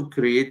try to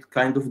create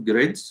kind of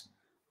grids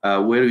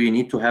where you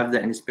need to have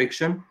the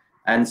inspection.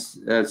 And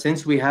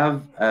since we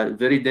have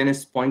very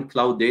dense point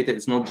cloud data,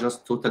 it's not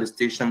just total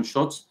station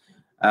shots,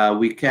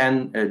 we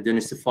can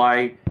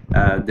densify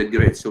the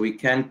grid. So we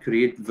can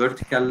create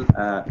vertical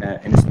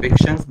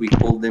inspections, we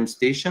call them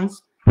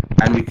stations,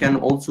 and we can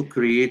also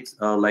create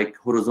like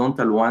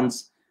horizontal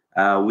ones,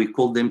 we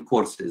call them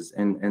courses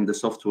in the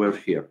software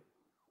here.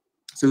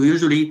 So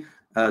usually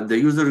the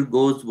user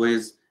goes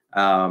with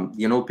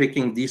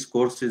picking these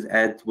courses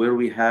at where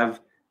we have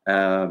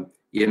the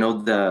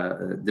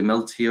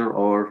melt here,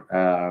 or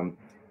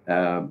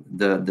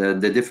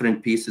the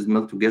different pieces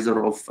melt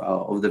together of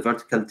the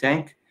vertical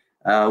tank.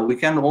 We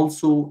can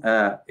also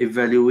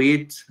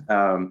evaluate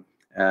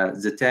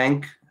the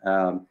tank,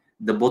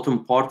 the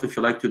bottom part, if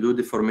you like to do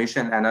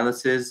deformation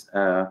analysis,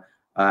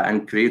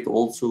 and create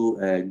also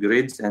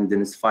grids and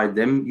densify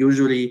them.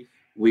 Usually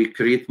we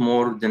create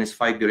more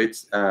densified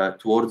grids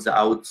towards the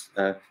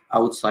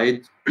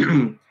outside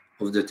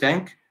of the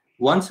tank.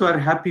 Once we are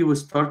happy, we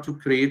start to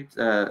create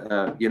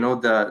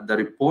the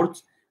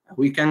report.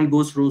 We can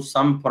go through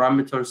some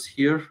parameters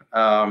here.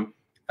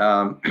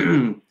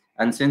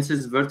 And since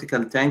it's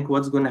vertical tank,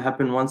 what's going to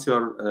happen once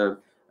you're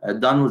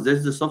done with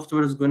this, the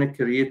software is going to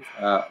create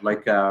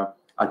like a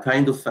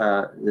kind of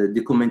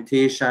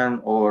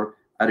documentation or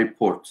a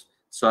report.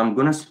 So I'm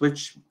going to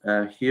switch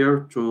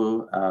here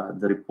to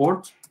the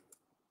report.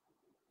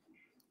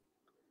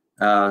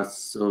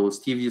 So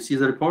Steve, you see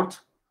the report?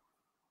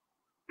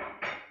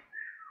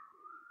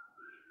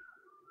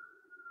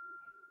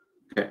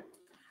 Okay.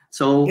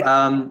 So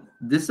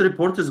this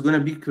report is going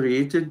to be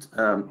created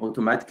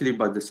automatically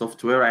by the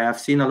software. I have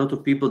seen a lot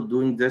of people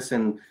doing this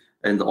in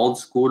the old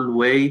school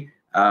way,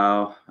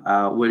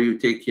 where you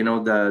take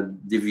the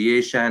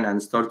deviation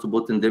and start to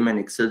put in them an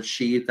Excel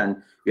sheet,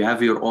 and you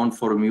have your own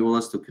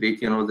formulas to create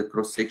the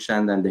cross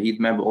section and the heat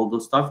map, all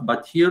those stuff.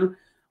 But here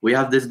we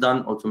have this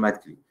done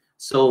automatically.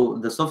 So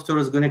the software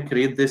is going to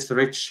create this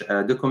rich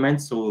document.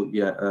 So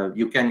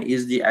you can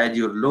easily add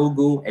your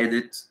logo,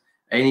 edit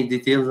any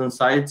details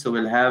inside. So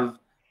we'll have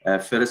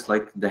first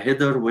like the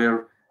header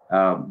where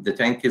the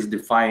tank is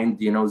defined,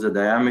 the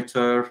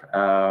diameter,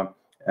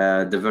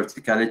 the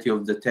verticality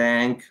of the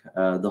tank,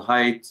 the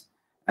height,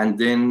 and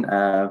then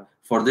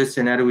for this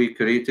scenario we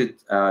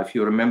created, if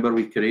you remember,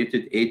 we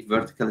created 8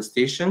 vertical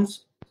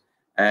stations,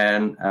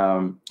 and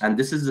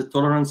this is the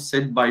tolerance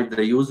set by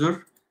the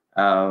user.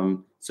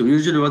 So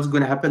usually what's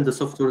going to happen, the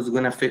software is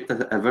going to fit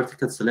a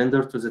vertical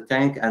cylinder to the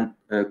tank and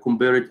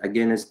compare it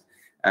against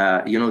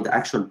the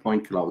actual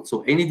point cloud.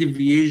 So any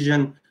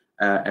deviation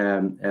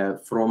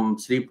from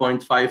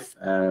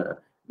 3.5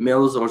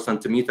 mils or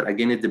centimeter,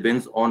 again, it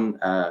depends on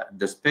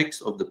the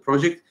specs of the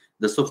project.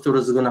 The software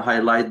is going to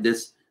highlight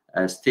this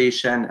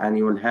station, and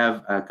you will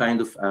have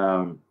kind of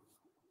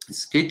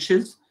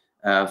sketches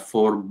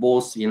for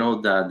both,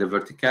 the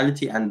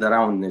verticality and the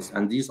roundness.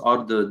 And these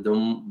are the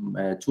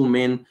 2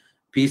 main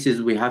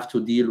pieces we have to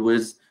deal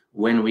with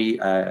when we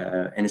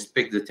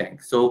inspect the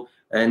tank. So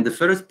in the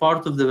first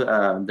part of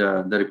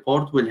the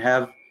report, we'll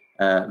have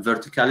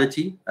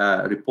verticality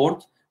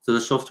report. So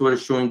the software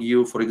is showing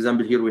you, for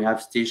example, here we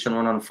have station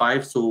 1 and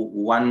 5. So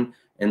 1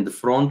 in the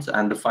front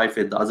and the 5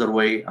 feet the other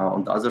way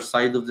on the other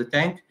side of the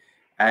tank.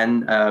 And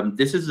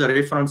this is the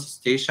reference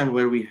station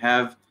where we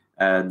have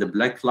the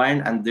black line,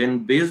 and then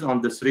based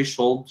on the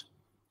threshold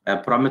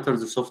parameters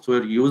the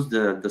software used,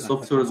 the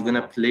software is going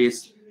to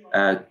place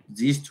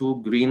these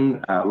 2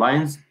 green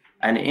lines,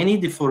 and any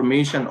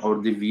deformation or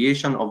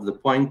deviation of the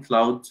point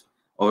cloud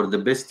or the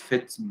best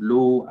fit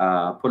blue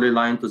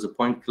polyline to the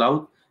point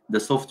cloud, the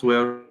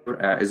software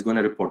is going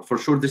to report. For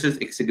sure, this is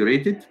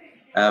exaggerated,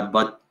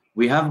 but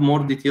we have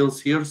more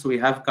details here. So we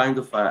have kind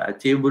of a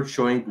table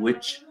showing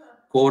which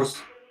course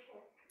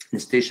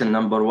station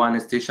number one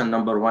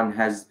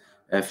has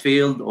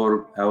failed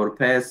or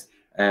passed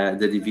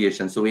the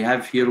deviation. So we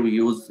have here, we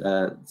use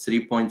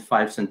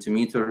 3.5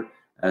 centimeter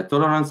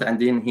tolerance, and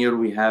then here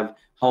we have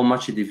how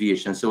much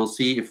deviation. So we'll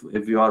see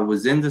if you are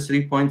within the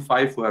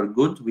 3.5, we are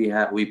good.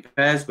 We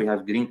pass. We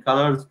have green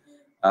colors,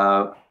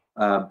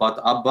 but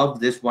above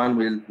this one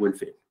will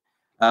fail.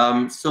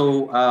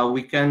 So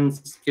we can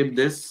skip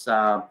this.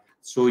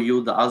 Show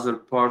you the other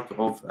part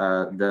of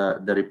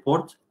the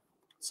report.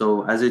 So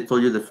as I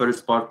told you, the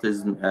first part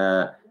is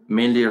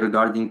mainly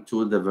regarding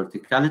to the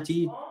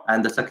verticality,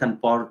 and the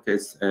second part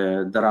is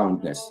the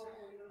roundness.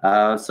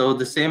 So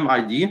the same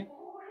idea.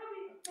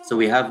 So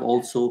we have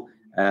also,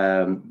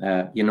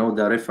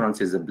 the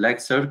reference is a black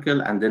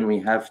circle, and then we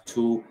have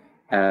 2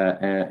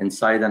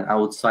 inside and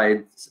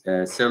outside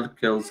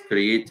circles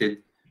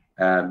created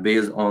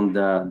based on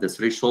the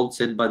threshold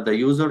set by the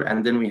user,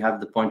 and then we have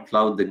the point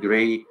cloud, the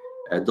gray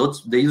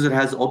dots. The user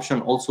has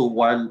option also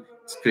while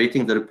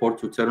creating the report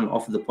to turn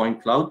off the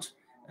point cloud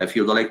if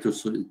you'd like to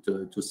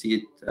see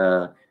it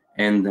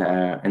in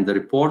the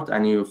report,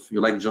 and if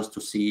you like just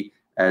to see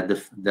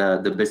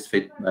the best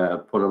fit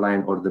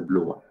polyline or the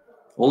blue one.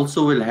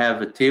 Also, we'll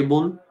have a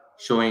table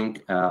showing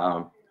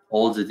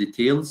all the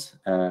details.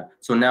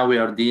 So now we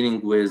are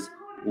dealing with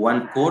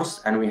one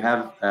course, and we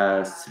have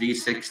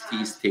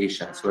 360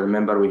 stations. So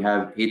remember, we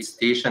have 8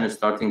 stations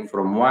starting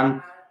from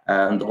 1.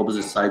 On the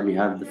opposite side, we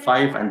have the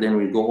 5, and then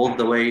we go all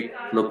the way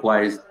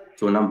clockwise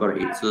to number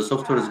 8. So the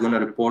software is going to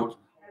report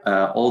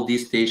all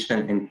these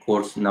stations in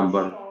course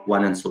number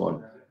 1 and so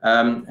on.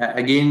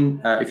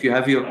 Again, if you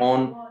have your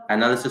own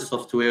analysis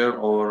software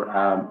or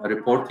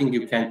reporting,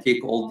 you can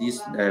take all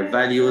these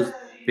values,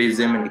 paste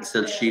them in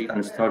Excel sheet,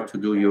 and start to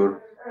do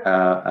your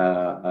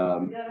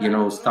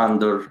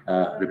standard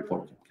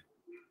reporting.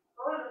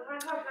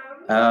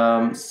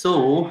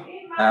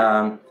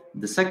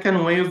 The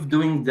second way of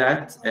doing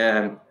that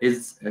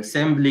is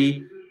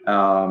simply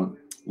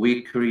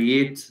we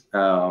create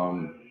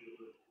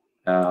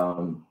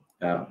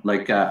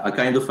like a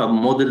kind of a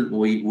model.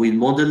 We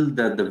model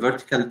the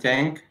vertical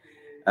tank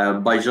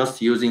by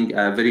just using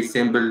a very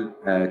simple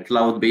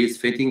cloud-based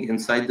fitting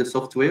inside the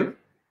software.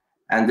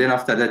 And then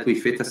after that, we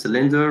fit a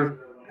cylinder.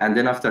 And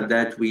then after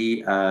that,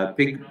 we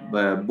pick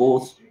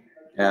both.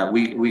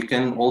 We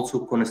can also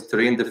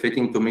constrain the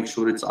fitting to make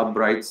sure it's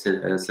upright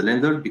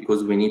cylinder,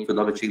 because we need to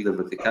double check the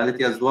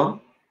verticality as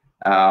well.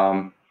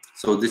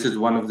 So this is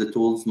one of the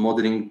tools,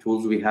 modeling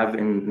tools we have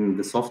in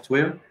the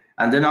software.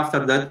 And then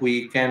after that,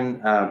 we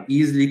can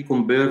easily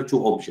compare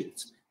 2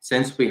 objects.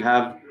 Since we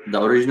have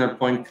the original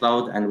point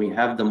cloud and we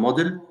have the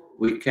model,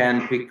 we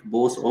can pick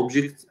both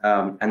objects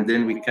and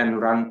then we can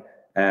run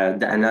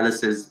the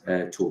analysis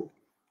tool.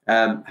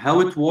 How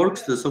it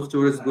works, the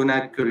software is going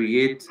to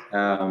create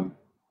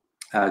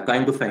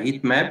kind of a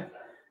heat map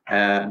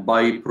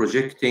by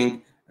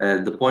projecting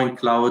the point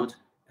cloud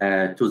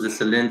to the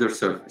cylinder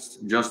surface,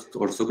 just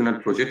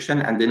orthogonal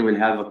projection, and then we'll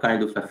have a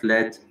kind of a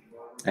flat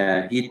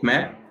heat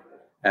map.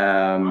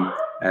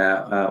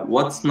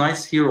 What's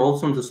nice here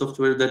also in the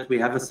software that we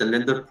have a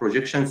cylinder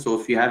projection, so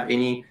if you have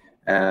any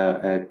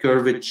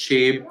curved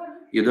shape,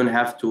 you don't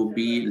have to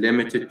be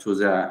limited to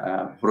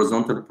the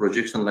horizontal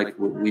projection like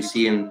we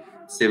see in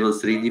Civil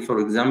 3D, for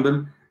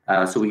example.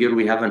 So here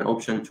we have an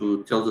option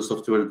to tell the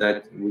software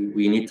that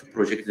we need to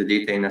project the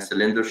data in a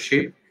cylinder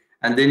shape,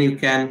 and then you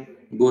can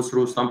go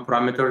through some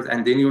parameters,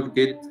 and then you'll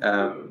get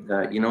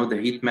the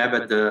heat map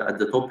at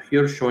the top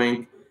here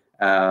showing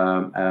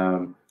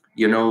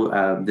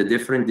the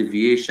different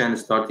deviation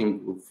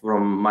starting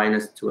from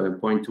minus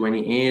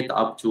 0.28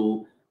 up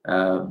to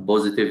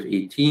positive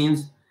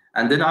 18s.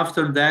 And then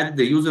after that,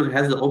 the user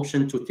has the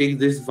option to take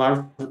this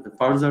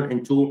further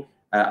into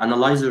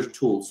analyzer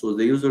tool. So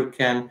the user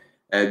can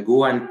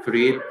go and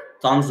create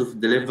tons of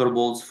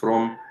deliverables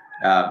from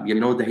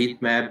the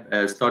heat map,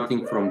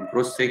 starting from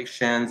cross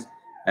sections,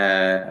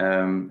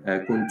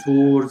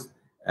 contours,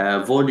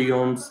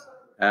 volumes.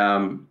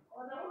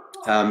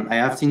 I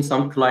have seen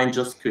some clients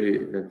just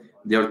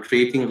they are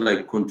creating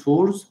like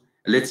contours.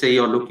 Let's say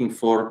you're looking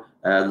for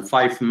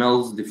 5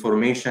 mils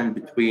deformation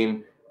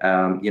between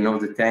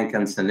the tank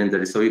and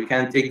cylinder. So you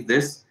can take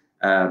this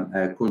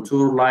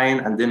contour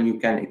line, and then you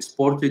can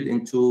export it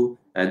into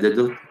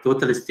the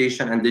total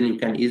station, and then you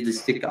can easily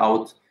stick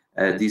out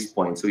these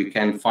points. So you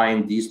can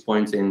find these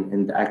points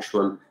in the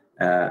actual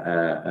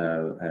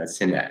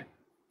scenario.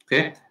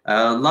 Okay.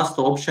 Last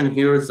option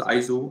here is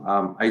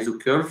ISO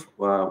curve,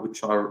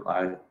 which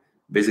are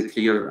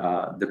basically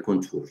the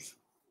contours.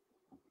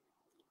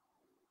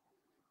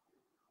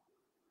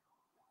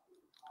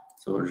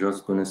 So we're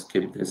just going to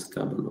skip this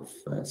couple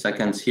of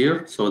seconds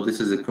here. So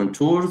this is the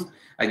contours.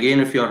 Again,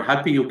 if you're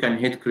happy, you can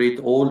hit create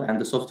all, and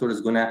the software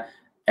is going to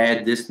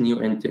add this new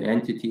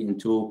entity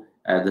into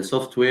the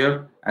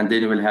software, and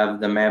then you will have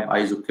the map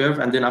ISO curve.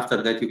 And then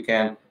after that, you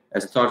can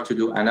start to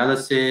do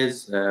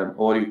analysis,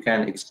 or you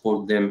can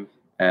export them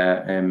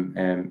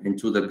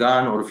into the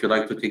GAN, or if you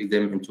like to take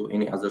them into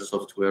any other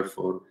software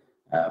for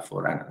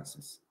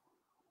analysis.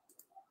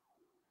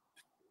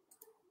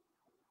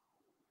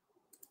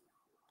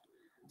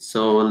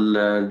 So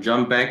we'll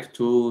jump back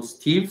to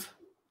Steve.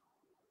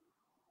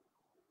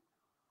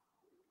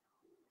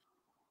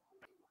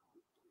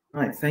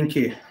 Right, thank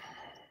you.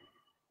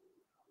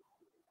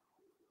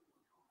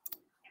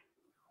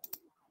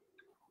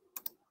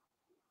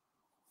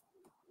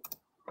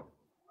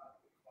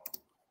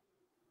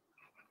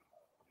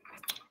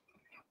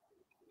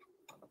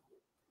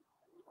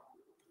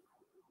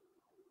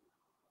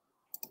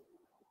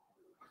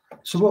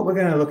 So what we're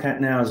going to look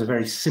at now is a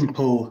very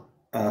simple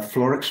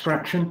floor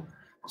extraction,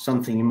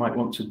 something you might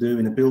want to do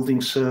in a building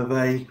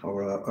survey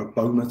or a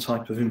BOMA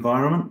type of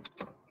environment.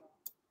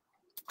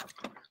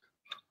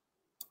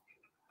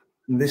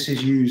 And this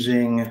is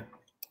using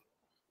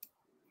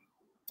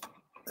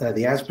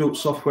the as-built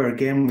software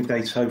again with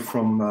data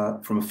from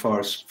a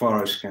Faro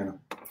scanner.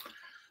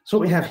 So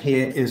what we have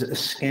here is a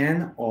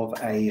scan of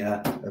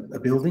a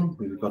building.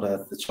 We've got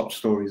the top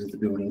stories of the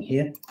building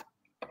here.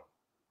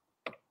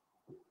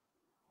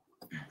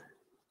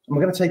 And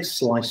we're going to take a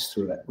slice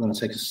through it. We're going to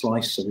take a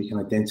slice so we can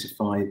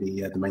identify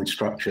the main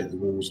structure, the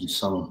walls and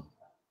so on.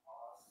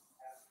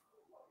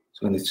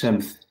 So we're going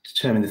to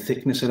determine the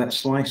thickness of that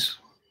slice.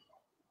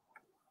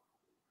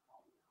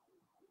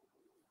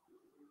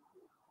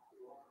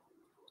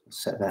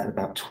 Set that at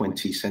about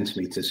 20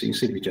 centimeters. So you can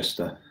see we just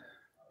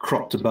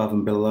cropped above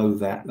and below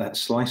that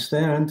slice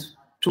there. And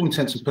to all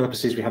intents and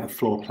purposes, we have a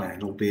floor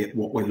plan, albeit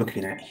what we're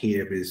looking at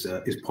here is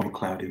point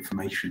cloud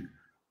information.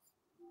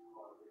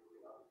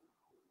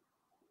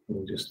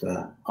 We'll just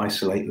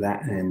isolate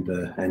that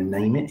and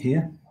name it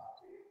here.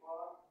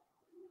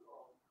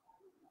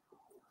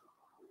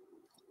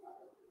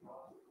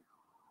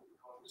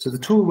 So the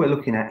tool we're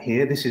looking at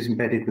here, this is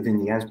embedded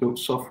within the as-built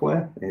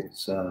software.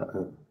 It's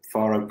a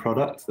Faro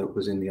product that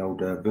was in the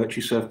old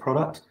VirtuServe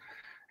product,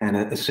 and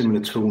a similar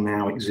tool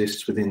now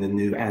exists within the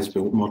new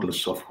as-built modeler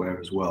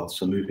software as well.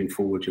 So moving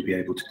forward, you'll be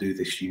able to do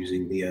this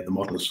using the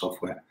modeler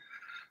software.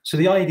 So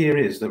the idea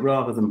is that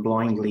rather than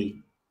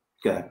blindly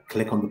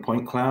click on the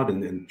point cloud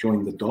and then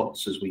join the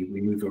dots as we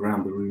move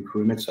around the room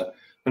perimeter,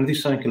 we're going to do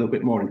something a little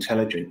bit more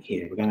intelligent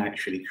here. We're going to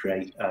actually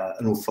create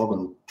an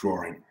orthogonal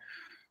drawing.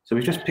 So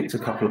we've just picked a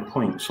couple of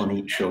points on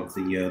each of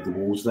the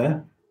walls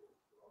there.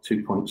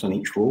 2 points on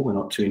each wall. We're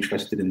not too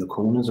interested in the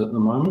corners at the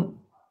moment.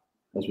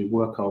 As we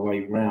work our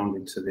way round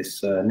into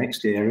this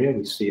next area,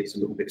 we see it's a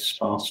little bit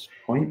sparse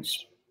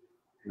points.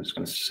 I'm just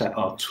going to set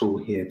our tool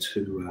here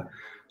to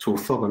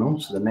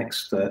orthogonal. So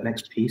the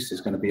next piece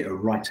is going to be at a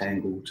right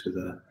angle to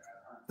the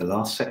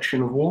last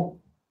section of wall.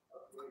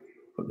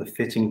 Put the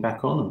fitting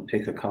back on and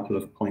pick a couple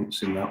of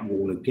points in that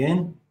wall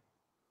again.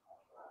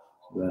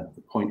 So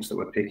the points that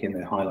we're picking,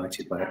 they're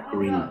highlighted by that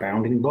green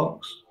bounding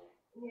box.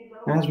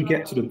 And as we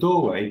get to the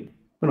doorway,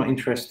 we're not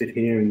interested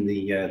here in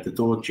the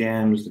door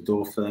jambs, the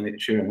door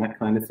furniture and that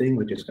kind of thing.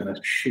 We're just going to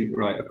shoot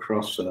right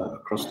across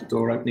the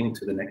door opening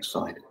to the next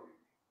side.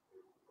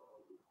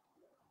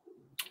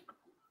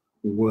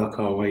 We work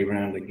our way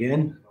around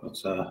again.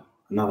 Got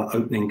another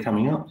opening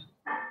coming up.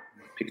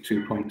 Pick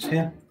 2 points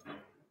here.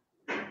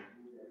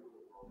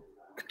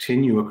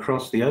 Continue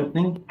across the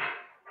opening.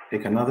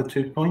 Pick another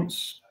 2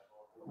 points.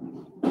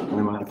 And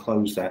then we're going to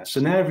close that. So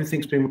now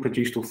everything's been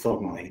produced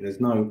orthogonally. There's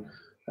no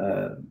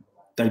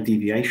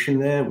deviation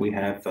there. We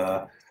have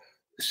a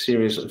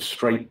series of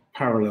straight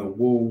parallel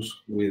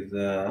walls with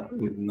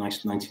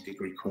nice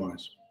 90-degree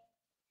corners.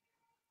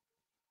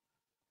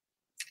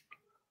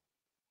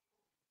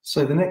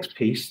 So the next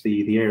piece,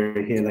 the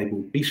area here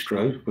labeled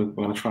Bistro, we're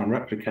going to try and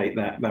replicate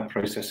that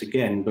process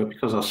again, but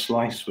because our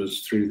slice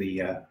was through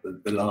the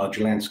large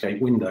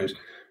landscape windows, we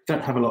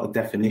don't have a lot of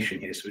definition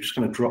here, so we're just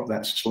going to drop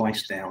that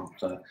slice down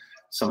to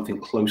something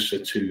closer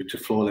to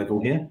floor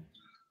level here.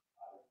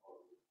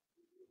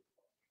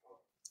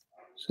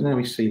 So now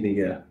we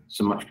see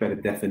some much better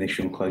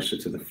definition closer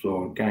to the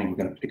floor. Again, we're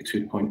going to pick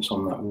 2 points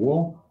on that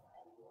wall,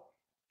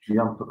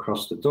 jump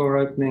across the door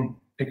opening,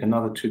 pick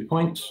another 2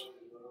 points.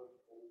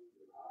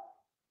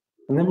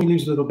 And then we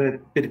lose a little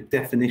bit of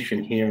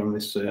definition here on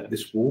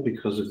this wall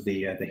because of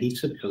the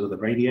heater, because of the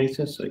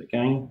radiator. So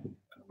again,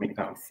 make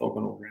that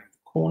orthogonal around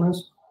the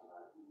corners.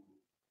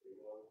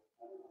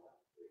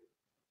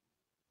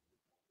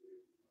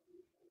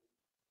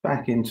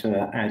 Back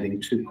into adding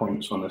 2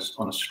 points on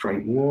a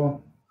straight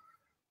wall.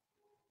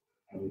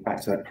 And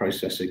back to that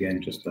process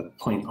again, just a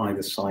point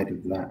either side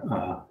of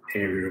that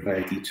area of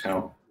air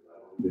detail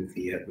with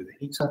the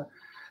heater,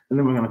 and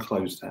then we're going to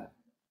close that.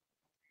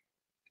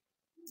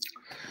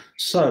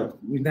 So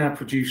we've now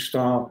produced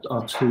our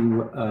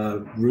two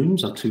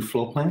rooms, our 2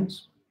 floor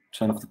plans.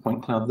 Turn off the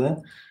point cloud there,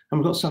 and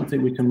we've got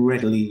something we can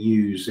readily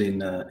use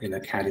in a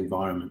CAD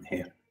environment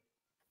here.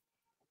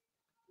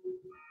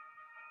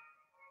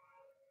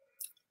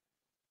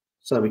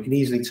 So we can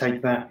easily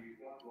take that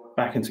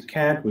back into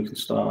CAD. We can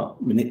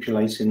start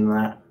manipulating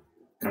that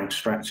and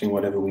extracting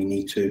whatever we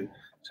need to in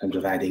terms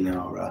of adding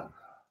our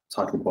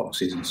title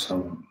boxes and so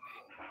on.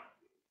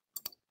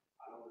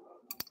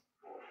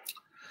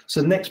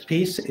 So the next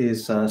piece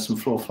is some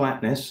floor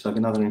flatness, so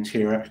another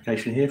interior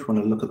application here if you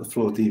want to look at the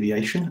floor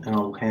deviation, and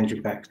I'll hand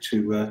you back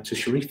to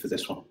Sharif for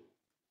this one.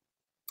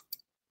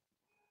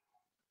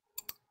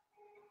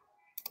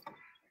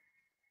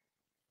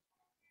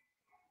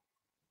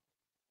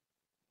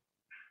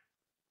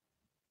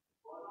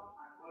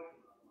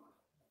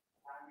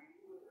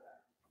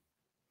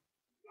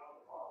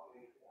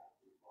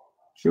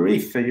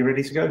 Sharif, are you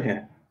ready to go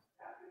here?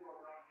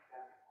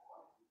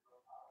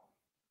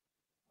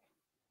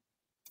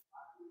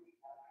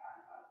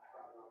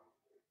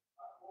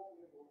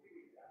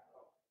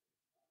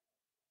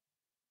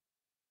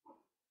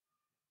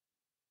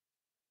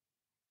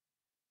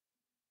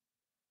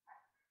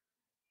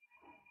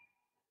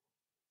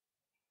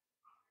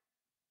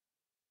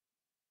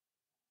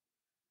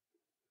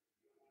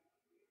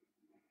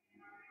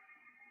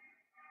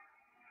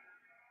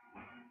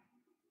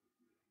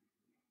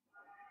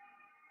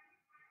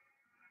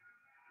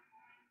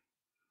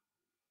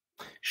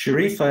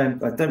 Sharif, I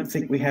don't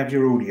think we have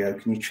your audio.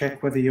 Can you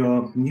check whether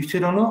you're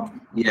muted or not?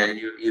 Yeah,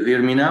 you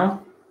hear me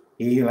now?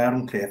 Hear you loud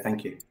and clear,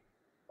 thank you.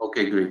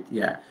 Okay, great.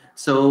 Yeah.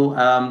 So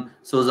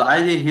so the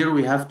idea here,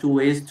 we have two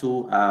ways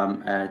to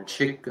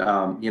check,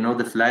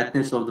 the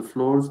flatness of the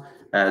floors.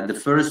 The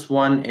first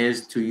one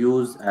is to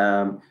use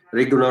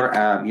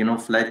regular,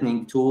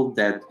 flattening tool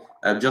that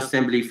just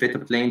simply fit a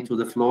plane to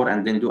the floor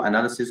and then do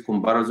analysis,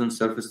 comparison,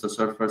 surface to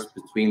surface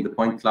between the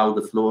point cloud,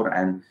 the floor,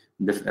 and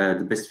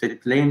the best fit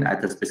plane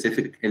at a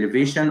specific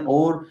elevation.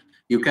 Or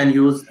you can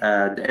use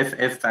the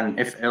FF and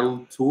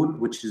FL tool,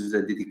 which is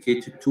a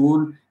dedicated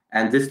tool.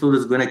 And this tool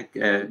is going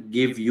to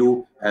give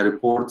you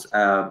reports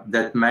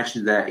that match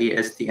the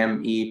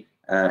ASTME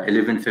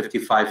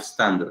 1155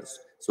 standards.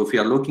 So if you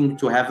are looking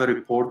to have a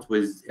report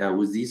with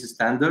these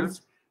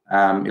standards,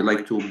 you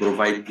like to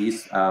provide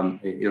these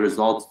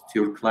results to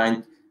your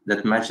client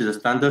that match the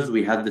standards,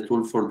 we have the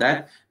tool for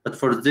that. But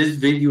for this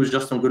video,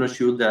 I'm going to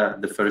show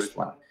the first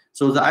one.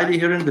 So the idea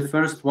here in the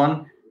first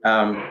one,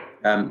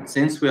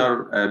 since we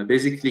are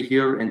basically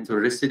here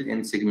interested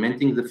in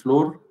segmenting the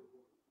floor,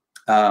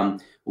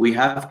 we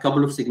have a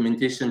couple of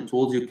segmentation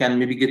tools. You can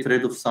maybe get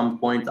rid of some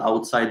point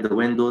outside the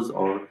windows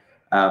or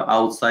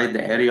outside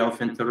the area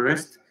of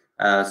interest.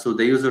 So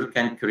the user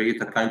can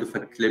create a kind of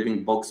a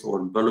clipping box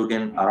or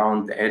polygon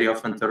around the area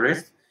of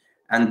interest.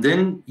 And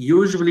then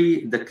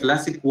usually the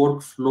classic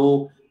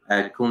workflow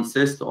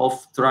consists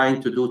of trying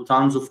to do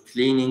tons of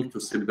cleaning to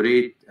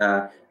separate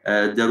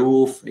the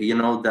roof,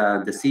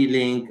 the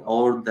ceiling,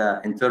 or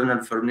the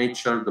internal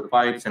furniture, the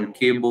pipes and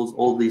cables,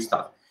 all these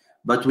stuff.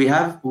 But we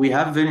have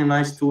very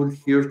nice tool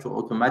here to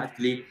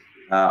automatically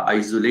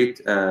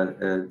isolate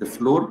the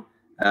floor,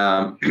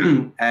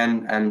 and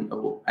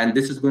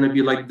this is going to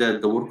be like the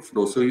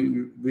workflow. So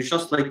we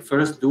just like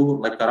first do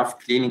like a rough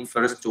cleaning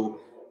first to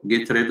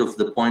get rid of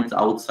the point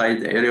outside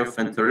the area of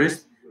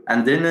interest,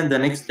 and then in the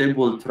next step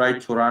we'll try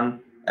to run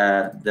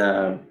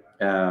the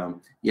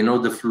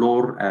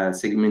floor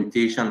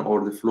segmentation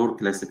or the floor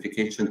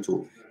classification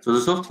tool. So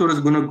the software is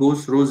going to go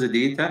through the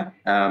data,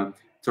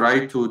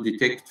 try to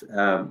detect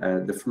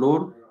the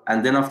floor,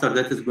 and then after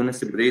that is going to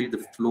separate the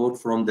floor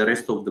from the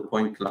rest of the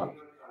point cloud.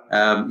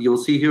 You'll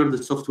see here the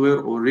software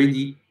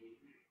already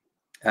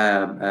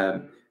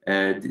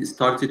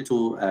started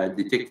to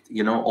detect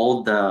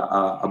all the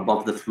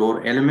above the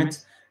floor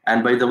elements.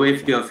 And by the way,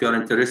 if you're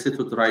interested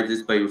to try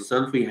this by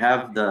yourself, we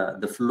have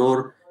the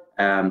floor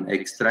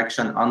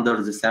extraction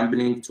under the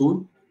sampling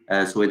tool.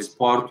 So it's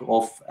part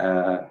of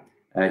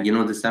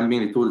the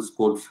sampling tool is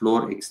called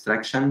floor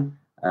extraction.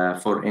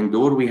 For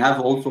indoor, we have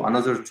also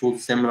another tool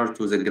similar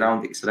to the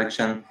ground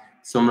extraction,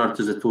 similar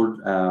to the tool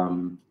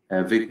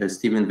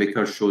Stephen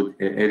Vicker showed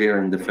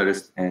earlier in the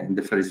first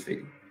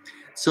video.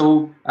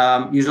 So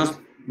you just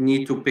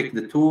need to pick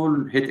the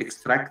tool, hit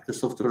extract. The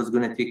software is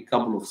going to take a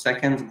couple of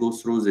seconds, go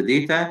through the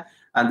data,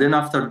 and then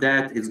after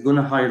that, it's going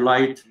to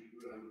highlight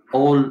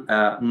all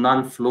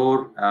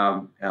non-floor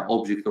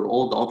object, or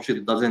all the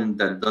object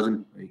that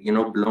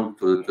doesn't belong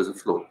to the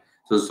floor.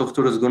 So the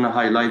software is going to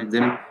highlight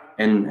them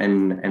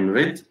in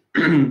red,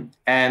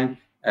 and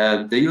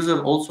the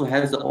user also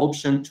has the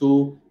option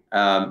to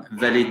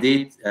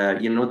validate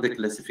the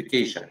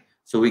classification.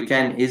 So we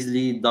can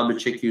easily double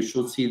check. You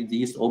should see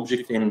these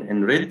objects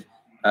in red.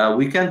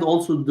 We can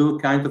also do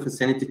kind of a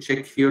sanity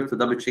check here to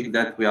double check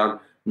that we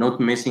are not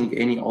missing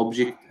any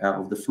object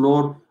of the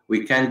floor.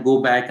 We can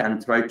go back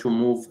and try to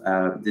move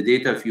the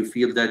data if you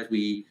feel that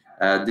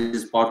this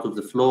is part of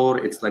the floor,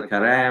 it's like a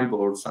ramp,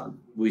 or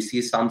we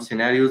see some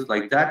scenarios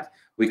like that.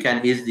 We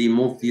can easily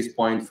move this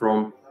point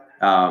from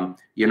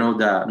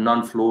the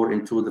non-floor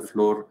into the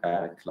floor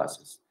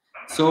classes.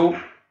 So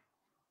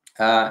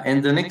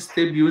in the next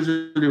step,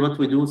 usually what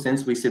we do,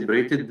 since we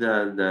separated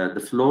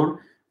the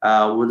floor,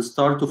 we'll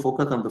start to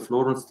focus on the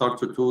floor and start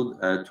to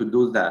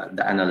do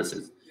the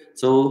analysis.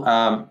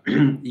 So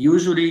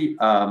usually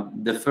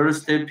the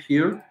first step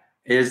here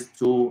is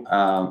to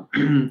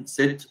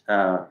set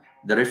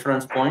the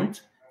reference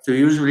point. So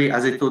usually,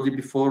 as I told you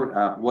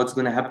before, what's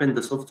going to happen,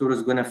 the software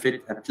is going to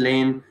fit a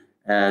plane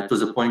to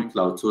the point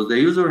cloud. So the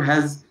user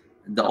has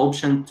the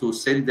option to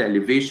set the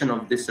elevation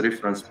of this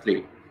reference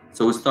plane.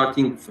 So we're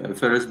starting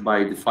first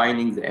by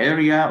defining the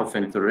area of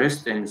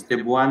interest in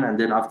step 1, and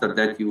then after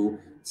that you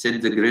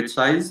set the grid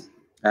size.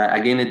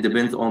 Again, it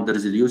depends on the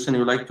resolution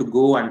you like to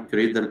go and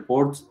create the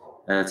reports.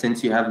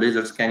 Since you have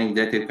laser scanning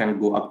data, you can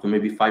go up to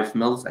maybe 5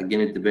 mils.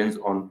 Again, it depends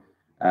on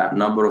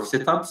number of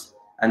setups.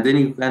 And then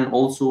you can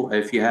also,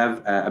 if you have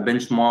a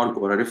benchmark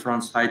or a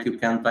reference height, you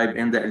can type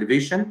in the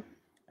elevation.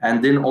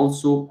 And then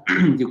also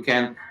you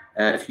can,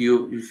 if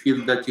you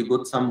feel that you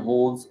got some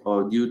holes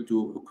or due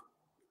to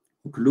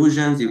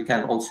occlusions, you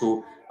can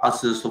also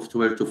ask the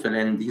software to fill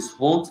in these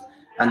holes.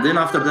 And then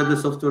after that, the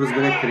software is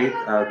going to create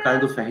a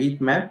kind of a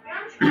heat map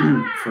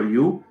for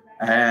you.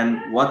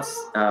 And what's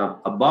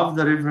above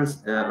the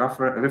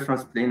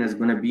reference plane is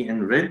going to be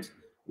in red.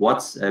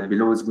 What's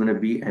below is going to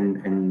be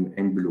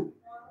in blue.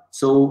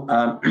 So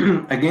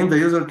again, the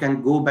user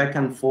can go back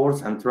and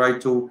forth and try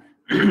to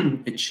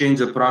change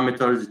the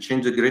parameters,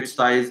 change the grid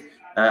size.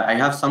 I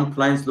have some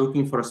clients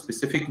looking for a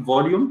specific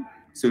volume,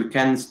 so you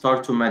can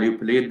start to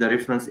manipulate the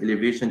reference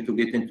elevation to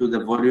get into the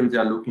volume they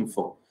are looking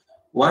for.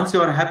 Once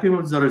you are happy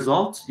with the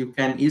results, you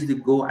can easily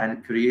go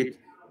and create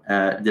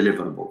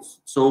deliverables.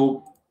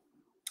 So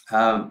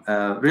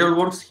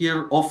RealWorks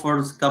here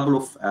offers a couple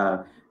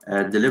of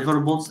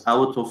deliverables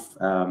out of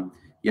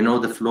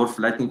the floor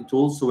flattening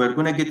tool. So we're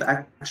going to get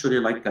actually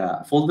like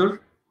a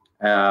folder.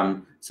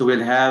 So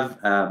we'll have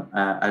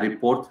a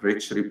report,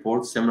 rich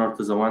report, similar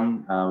to the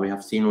one we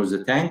have seen with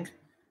the tank.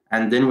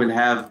 And then we'll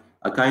have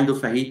a kind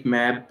of a heat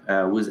map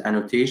with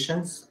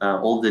annotations,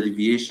 all the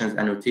deviations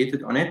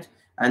annotated on it.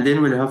 And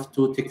then we'll have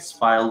 2 text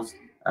files.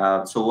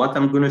 So what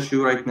I'm going to show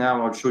you right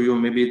now, I'll show you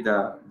maybe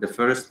the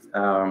first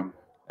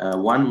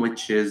one,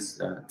 which is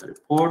the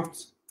report.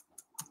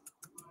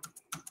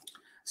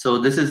 So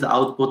this is the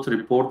output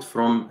report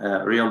from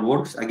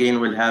RealWorks.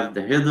 Again, we'll have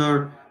the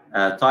header,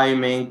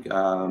 timing,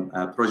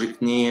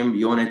 project name,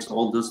 units,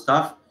 all this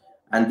stuff,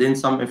 and then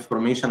some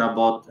information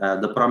about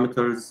the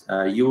parameters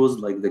used,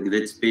 like the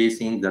grid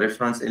spacing, the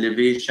reference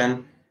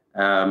elevation,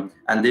 and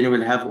then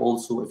we'll have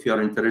also, if you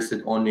are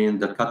interested only in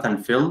the cut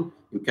and fill,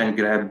 you can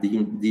grab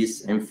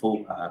this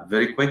info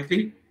very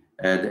quickly,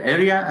 the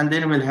area, and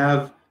then we'll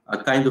have a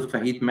kind of a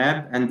heat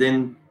map, and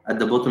then at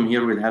the bottom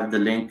here we'll have the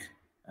link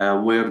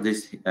where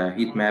this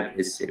heat map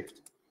is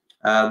saved.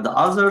 The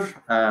other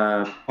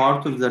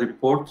part of the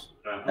report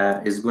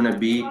is going to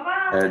be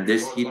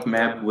this heat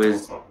map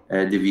with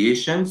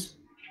deviations.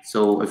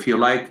 So if you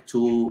like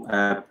to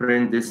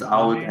print this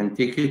out and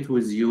take it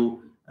with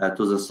you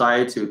to the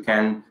site, you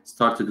can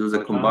start to do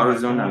the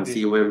comparison and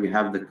see where we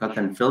have the cut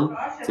and fill.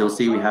 So you'll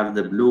see we have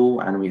the blue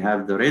and we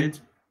have the red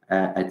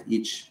at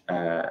each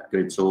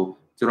grid. So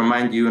to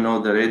remind you,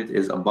 the red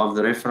is above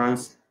the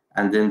reference,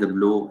 and then the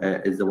blue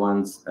is the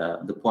ones,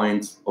 the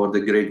points or the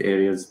grid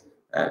areas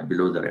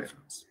below the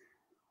reference.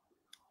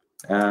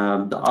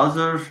 The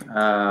other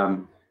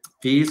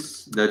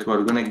piece that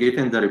we're going to get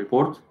in the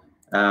report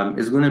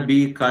is going to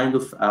be kind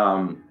of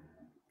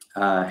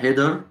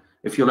header.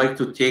 If you like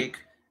to take,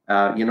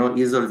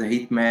 either the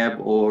heat map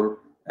or,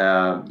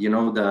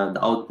 the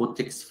output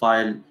text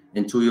file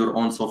into your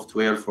own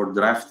software for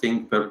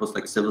drafting purpose,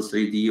 like Civil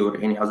 3D or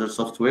any other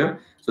software.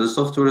 So the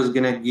software is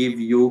going to give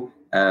you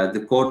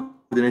the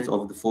coordinates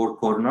of the 4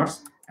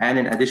 corners. And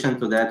in addition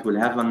to that, we'll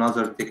have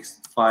another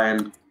text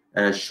file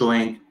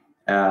showing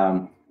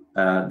all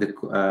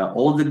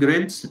the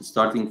grids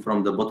starting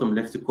from the bottom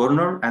left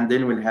corner, and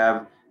then we'll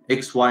have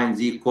X, Y, and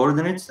Z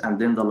coordinates, and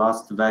then the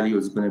last value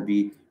is going to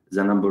be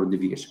the number of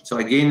deviations. So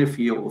again, if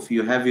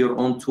you have your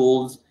own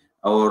tools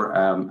or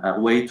a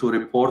way to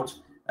report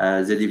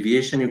the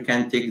deviation, you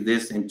can take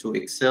this into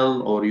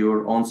Excel or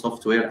your own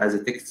software as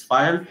a text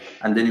file,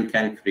 and then you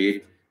can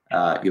create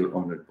your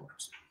own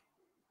reports.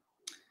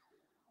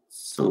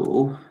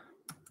 So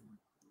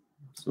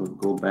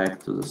go back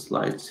to the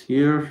slides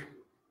here,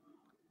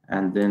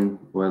 and then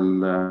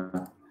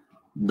we'll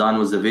done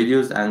with the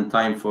videos and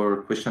time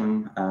for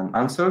question and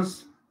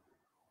answers.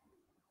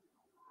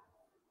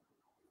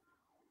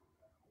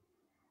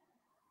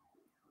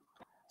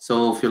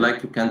 So if you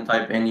like, you can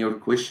type in your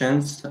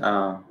questions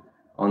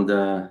on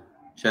the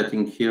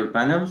chatting here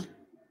panel.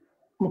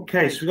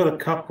 Okay, so we've got a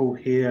couple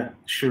here,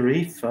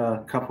 Sharif,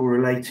 a couple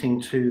relating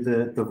to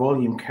the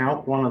volume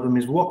count. One of them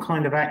is, what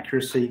kind of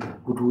accuracy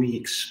would we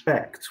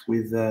expect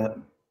with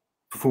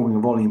performing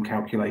a volume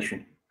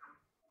calculation?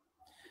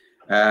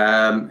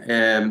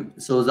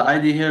 So the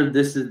idea here,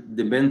 this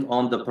depends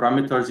on the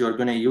parameters you're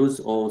going to use.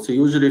 So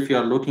usually if you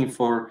are looking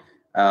for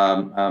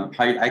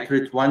high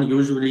accurate one,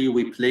 usually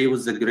we play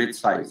with the grid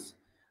size.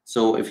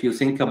 So if you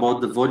think about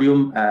the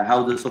volume,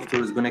 how the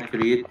software is going to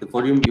create the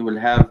volume, you will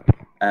have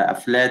a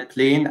flat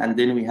plane, and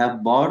then we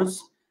have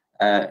bars.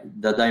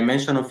 The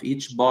dimension of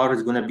each bar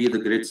is going to be the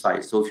grid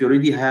size. So if you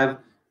already have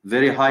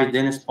very high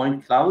dense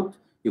point cloud,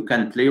 you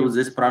can play with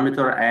this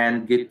parameter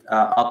and get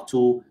up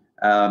to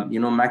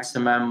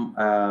maximum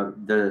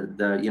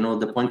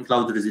the point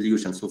cloud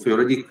resolution. So if you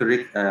already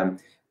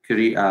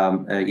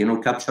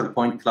capture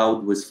point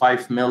cloud with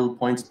 5 mil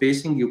point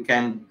spacing, you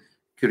can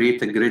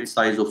create a grid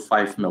size of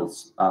 5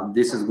 mils.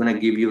 This is going to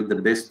give you the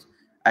best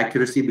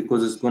accuracy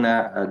because it's going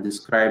to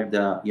describe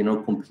the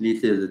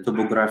completely the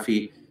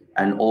topography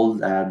and all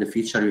the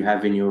feature you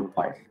have in your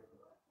pile.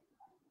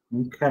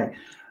 Okay.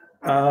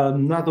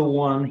 Another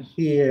one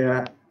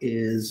here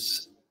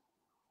is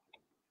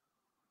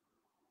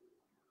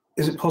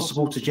it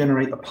possible to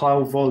generate a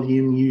pile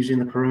volume using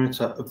the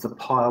perimeter of the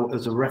pile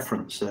as a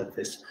reference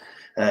surface?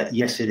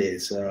 Yes, it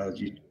is.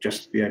 You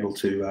just be able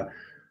to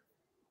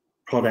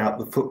plot out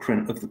the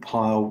footprint of the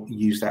pile,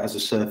 use that as a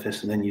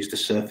surface, and then use the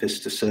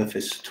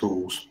surface-to-surface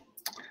tools.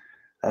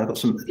 I've got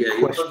some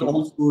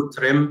questions.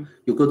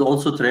 You could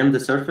also trim the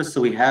surface.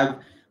 So we have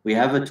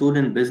a tool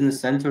in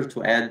Business Center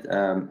to add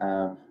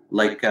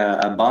like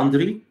a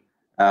boundary.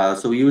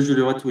 So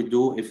usually what we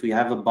do, if we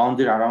have a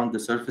boundary around the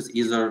surface,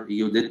 either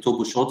you did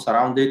topo shots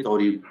around it or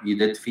you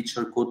did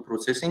feature code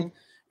processing,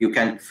 you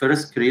can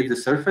first create the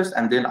surface,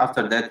 and then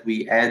after that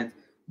we add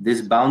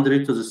this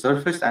boundary to the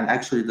surface, and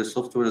actually the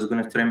software is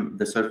going to trim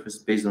the surface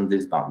based on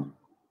this boundary.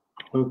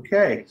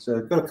 Okay, so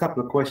I've got a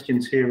couple of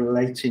questions here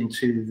relating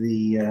to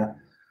the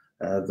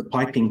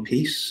piping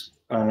piece.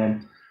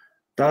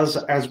 Does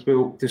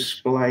As-Built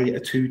display a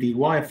 2D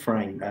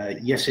wireframe?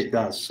 Yes, it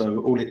does. So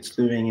all it's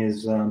doing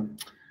is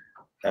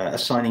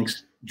assigning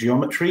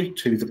geometry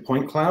to the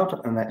point cloud,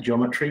 and that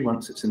geometry,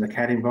 once it's in the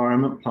CAD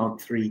environment,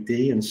 Plant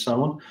 3D and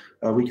so on,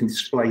 we can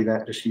display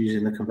that just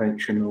using the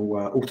conventional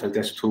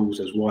Autodesk tools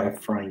as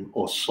wireframe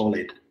or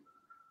solid.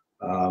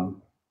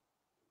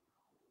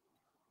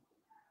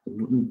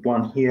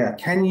 One here,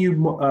 can you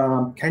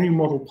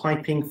model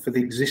piping for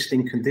the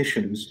existing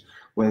conditions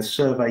where the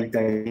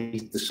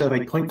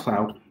survey point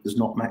cloud does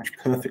not match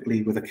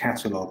perfectly with a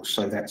catalog?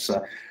 So that's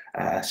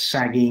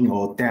sagging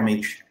or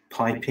damaged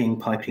piping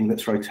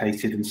that's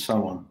rotated and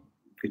so on.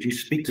 Could you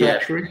speak to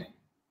that, Sharif?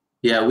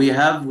 Yeah, we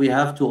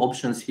have two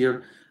options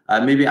here.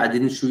 Maybe I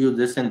didn't show you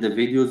this in the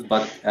videos,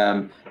 but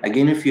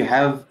again, if you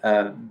have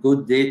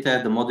good data,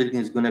 the modeling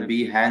is going to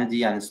be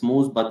handy and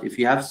smooth. But if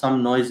you have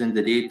some noise in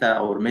the data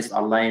or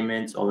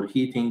misalignments or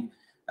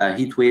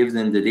heat waves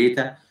in the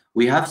data,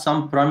 we have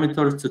some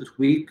parameters to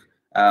tweak.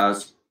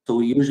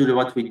 So usually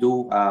what we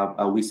do,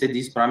 we set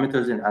these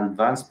parameters in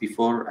advance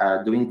before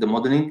doing the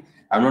modeling,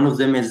 and one of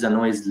them is the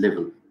noise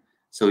level.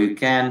 So you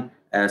can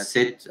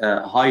set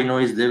high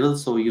noise level,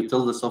 so you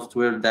tell the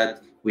software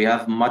that we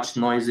have much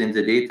noise in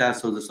the data,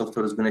 so the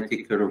software is going to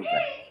take care of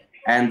that.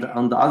 And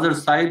on the other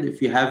side,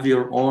 if you have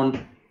your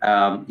own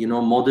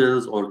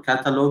models or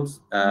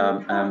catalogs,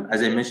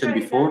 as I mentioned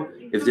before,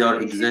 if they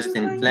are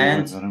existing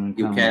plans,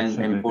 you can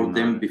import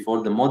them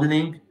before the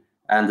modeling,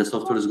 and the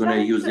software is going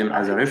to use them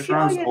as a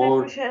reference,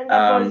 or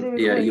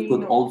you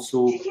could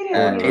also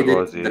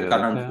edit the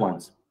current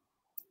ones.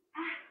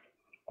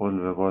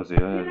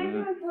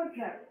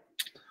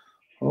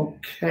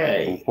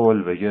 Okay.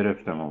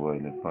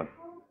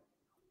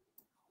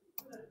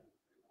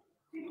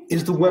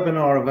 Is the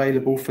webinar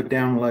available for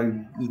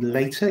download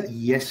later?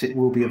 Yes, it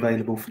will be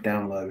available for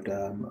download.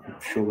 I'm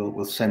sure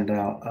we'll send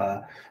out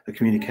a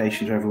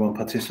communication to everyone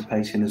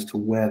participating as to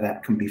where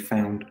that can be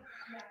found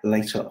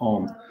later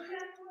on.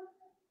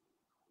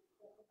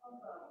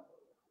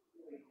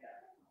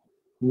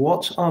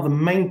 What are the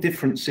main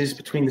differences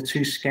between the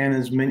two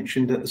scanners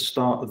mentioned at the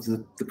start of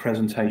the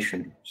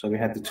presentation? So we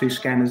had the two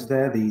scanners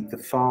there, the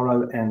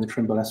Faro and the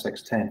Trimble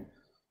SX10.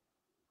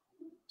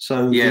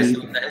 So yes, the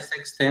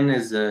SX10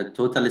 is a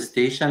total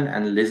station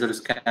and laser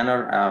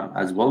scanner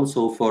as well.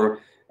 So for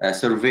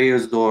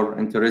surveyors who are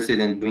interested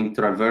in doing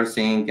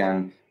traversing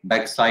and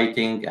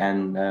backsighting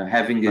and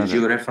having a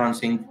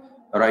georeferencing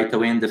right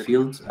away in the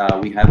field,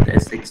 we have the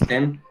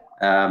SX10.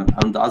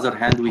 On the other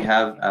hand, we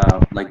have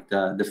like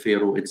the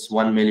Faro. It's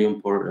 1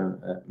 million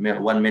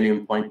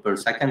point per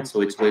second,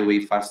 so it's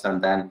way faster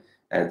than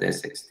the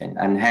SX10,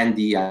 and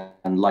handy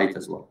and light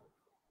as well.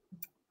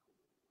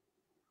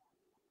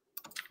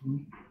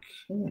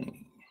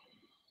 Okay.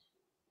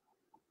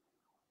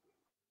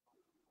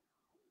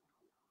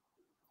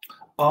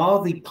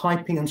 Are the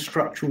piping and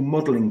structural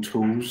modeling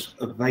tools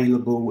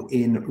available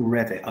in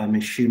Revit? I'm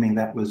assuming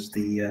that was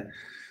the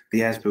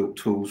As-Built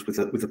tools with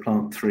the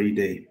Plant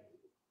 3D.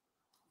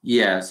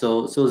 Yeah,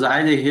 so the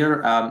idea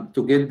here,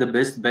 to get the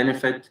best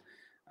benefit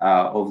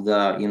of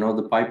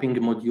the piping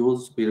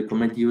modules, we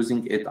recommend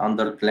using it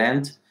under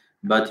Plant.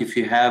 But if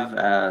you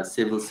have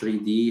Civil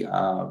 3D,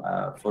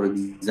 for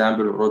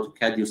example, or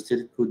AutoCAD, you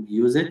still could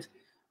use it.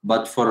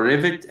 But for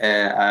Revit,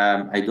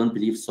 I don't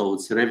believe so.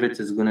 Revit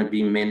is going to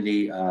be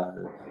mainly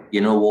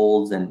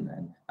walls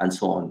and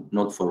so on,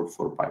 not for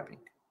piping.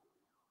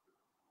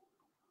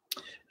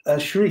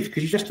 Sharif,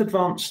 could you just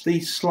advance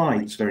these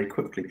slides very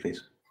quickly,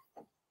 please?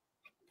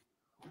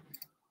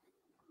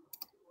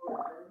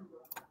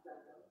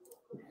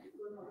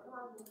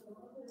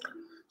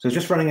 So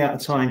just running out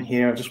of time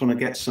here, I just want to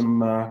get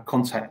some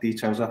contact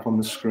details up on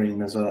the screen.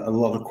 There's a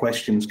lot of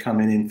questions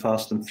coming in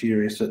fast and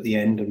furious at the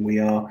end, and we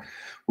are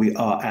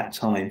at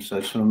time. So I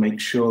just want to make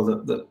sure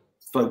that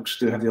folks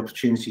do have the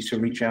opportunity to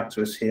reach out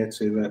to us here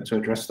to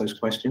address those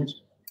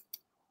questions.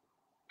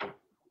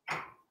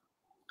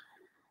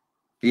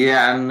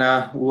 Yeah, and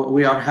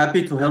we are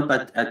happy to help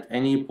at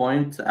any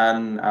point.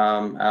 And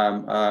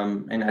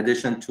in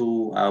addition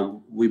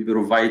to, we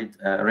provide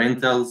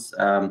rentals.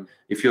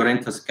 If you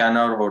rent a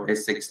scanner or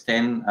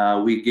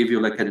SX10, we give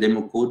you like a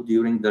demo code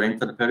during the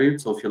rental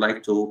period. So if you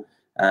like to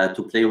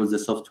play with the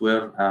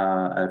software,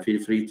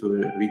 feel free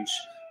to reach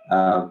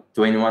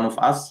to any one of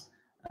us.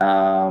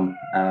 And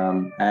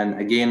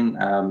again,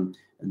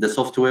 the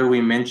software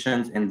we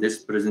mentioned in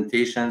this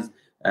presentations,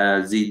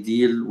 they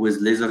deal with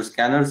laser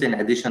scanners in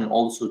addition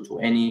also to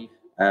any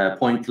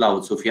point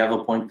cloud. So if you have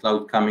a point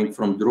cloud coming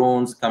from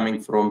drones, coming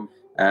from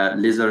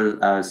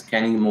laser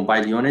scanning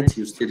mobile units,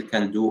 you still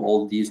can do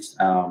all these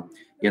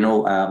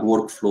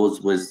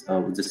workflows with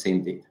the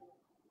same data.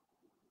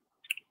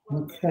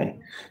 Okay,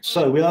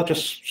 so we are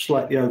just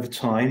slightly over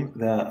time.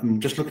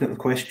 I'm just looking at the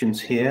questions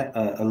here.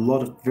 A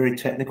lot of very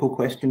technical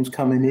questions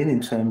coming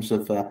in terms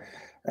of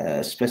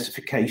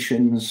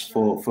specifications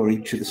for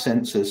each of the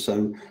sensors.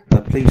 So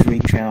please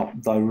reach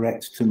out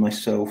direct to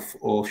myself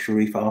or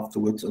Sharif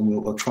afterwards, and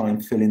we'll try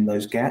and fill in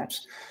those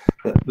gaps.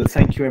 But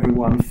thank you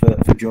everyone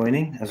for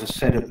joining. As I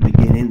said at the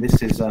beginning,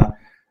 this is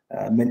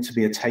meant to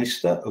be a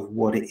taster of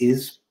what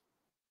is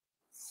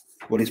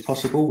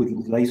possible with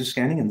laser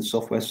scanning and the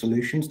software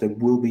solutions. There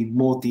will be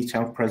more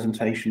detailed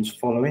presentations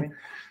following,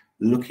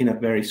 looking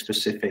at very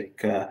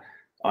specific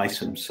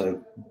items.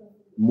 So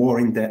more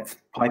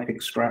in-depth pipe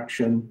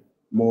extraction,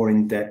 more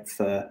in-depth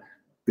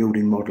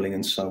building modeling,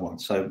 and so on.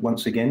 So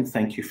once again,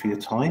 thank you for your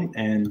time,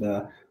 and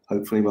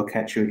hopefully we'll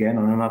catch you again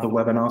on another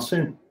webinar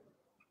soon.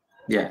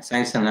 Yeah,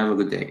 thanks and have a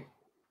good day.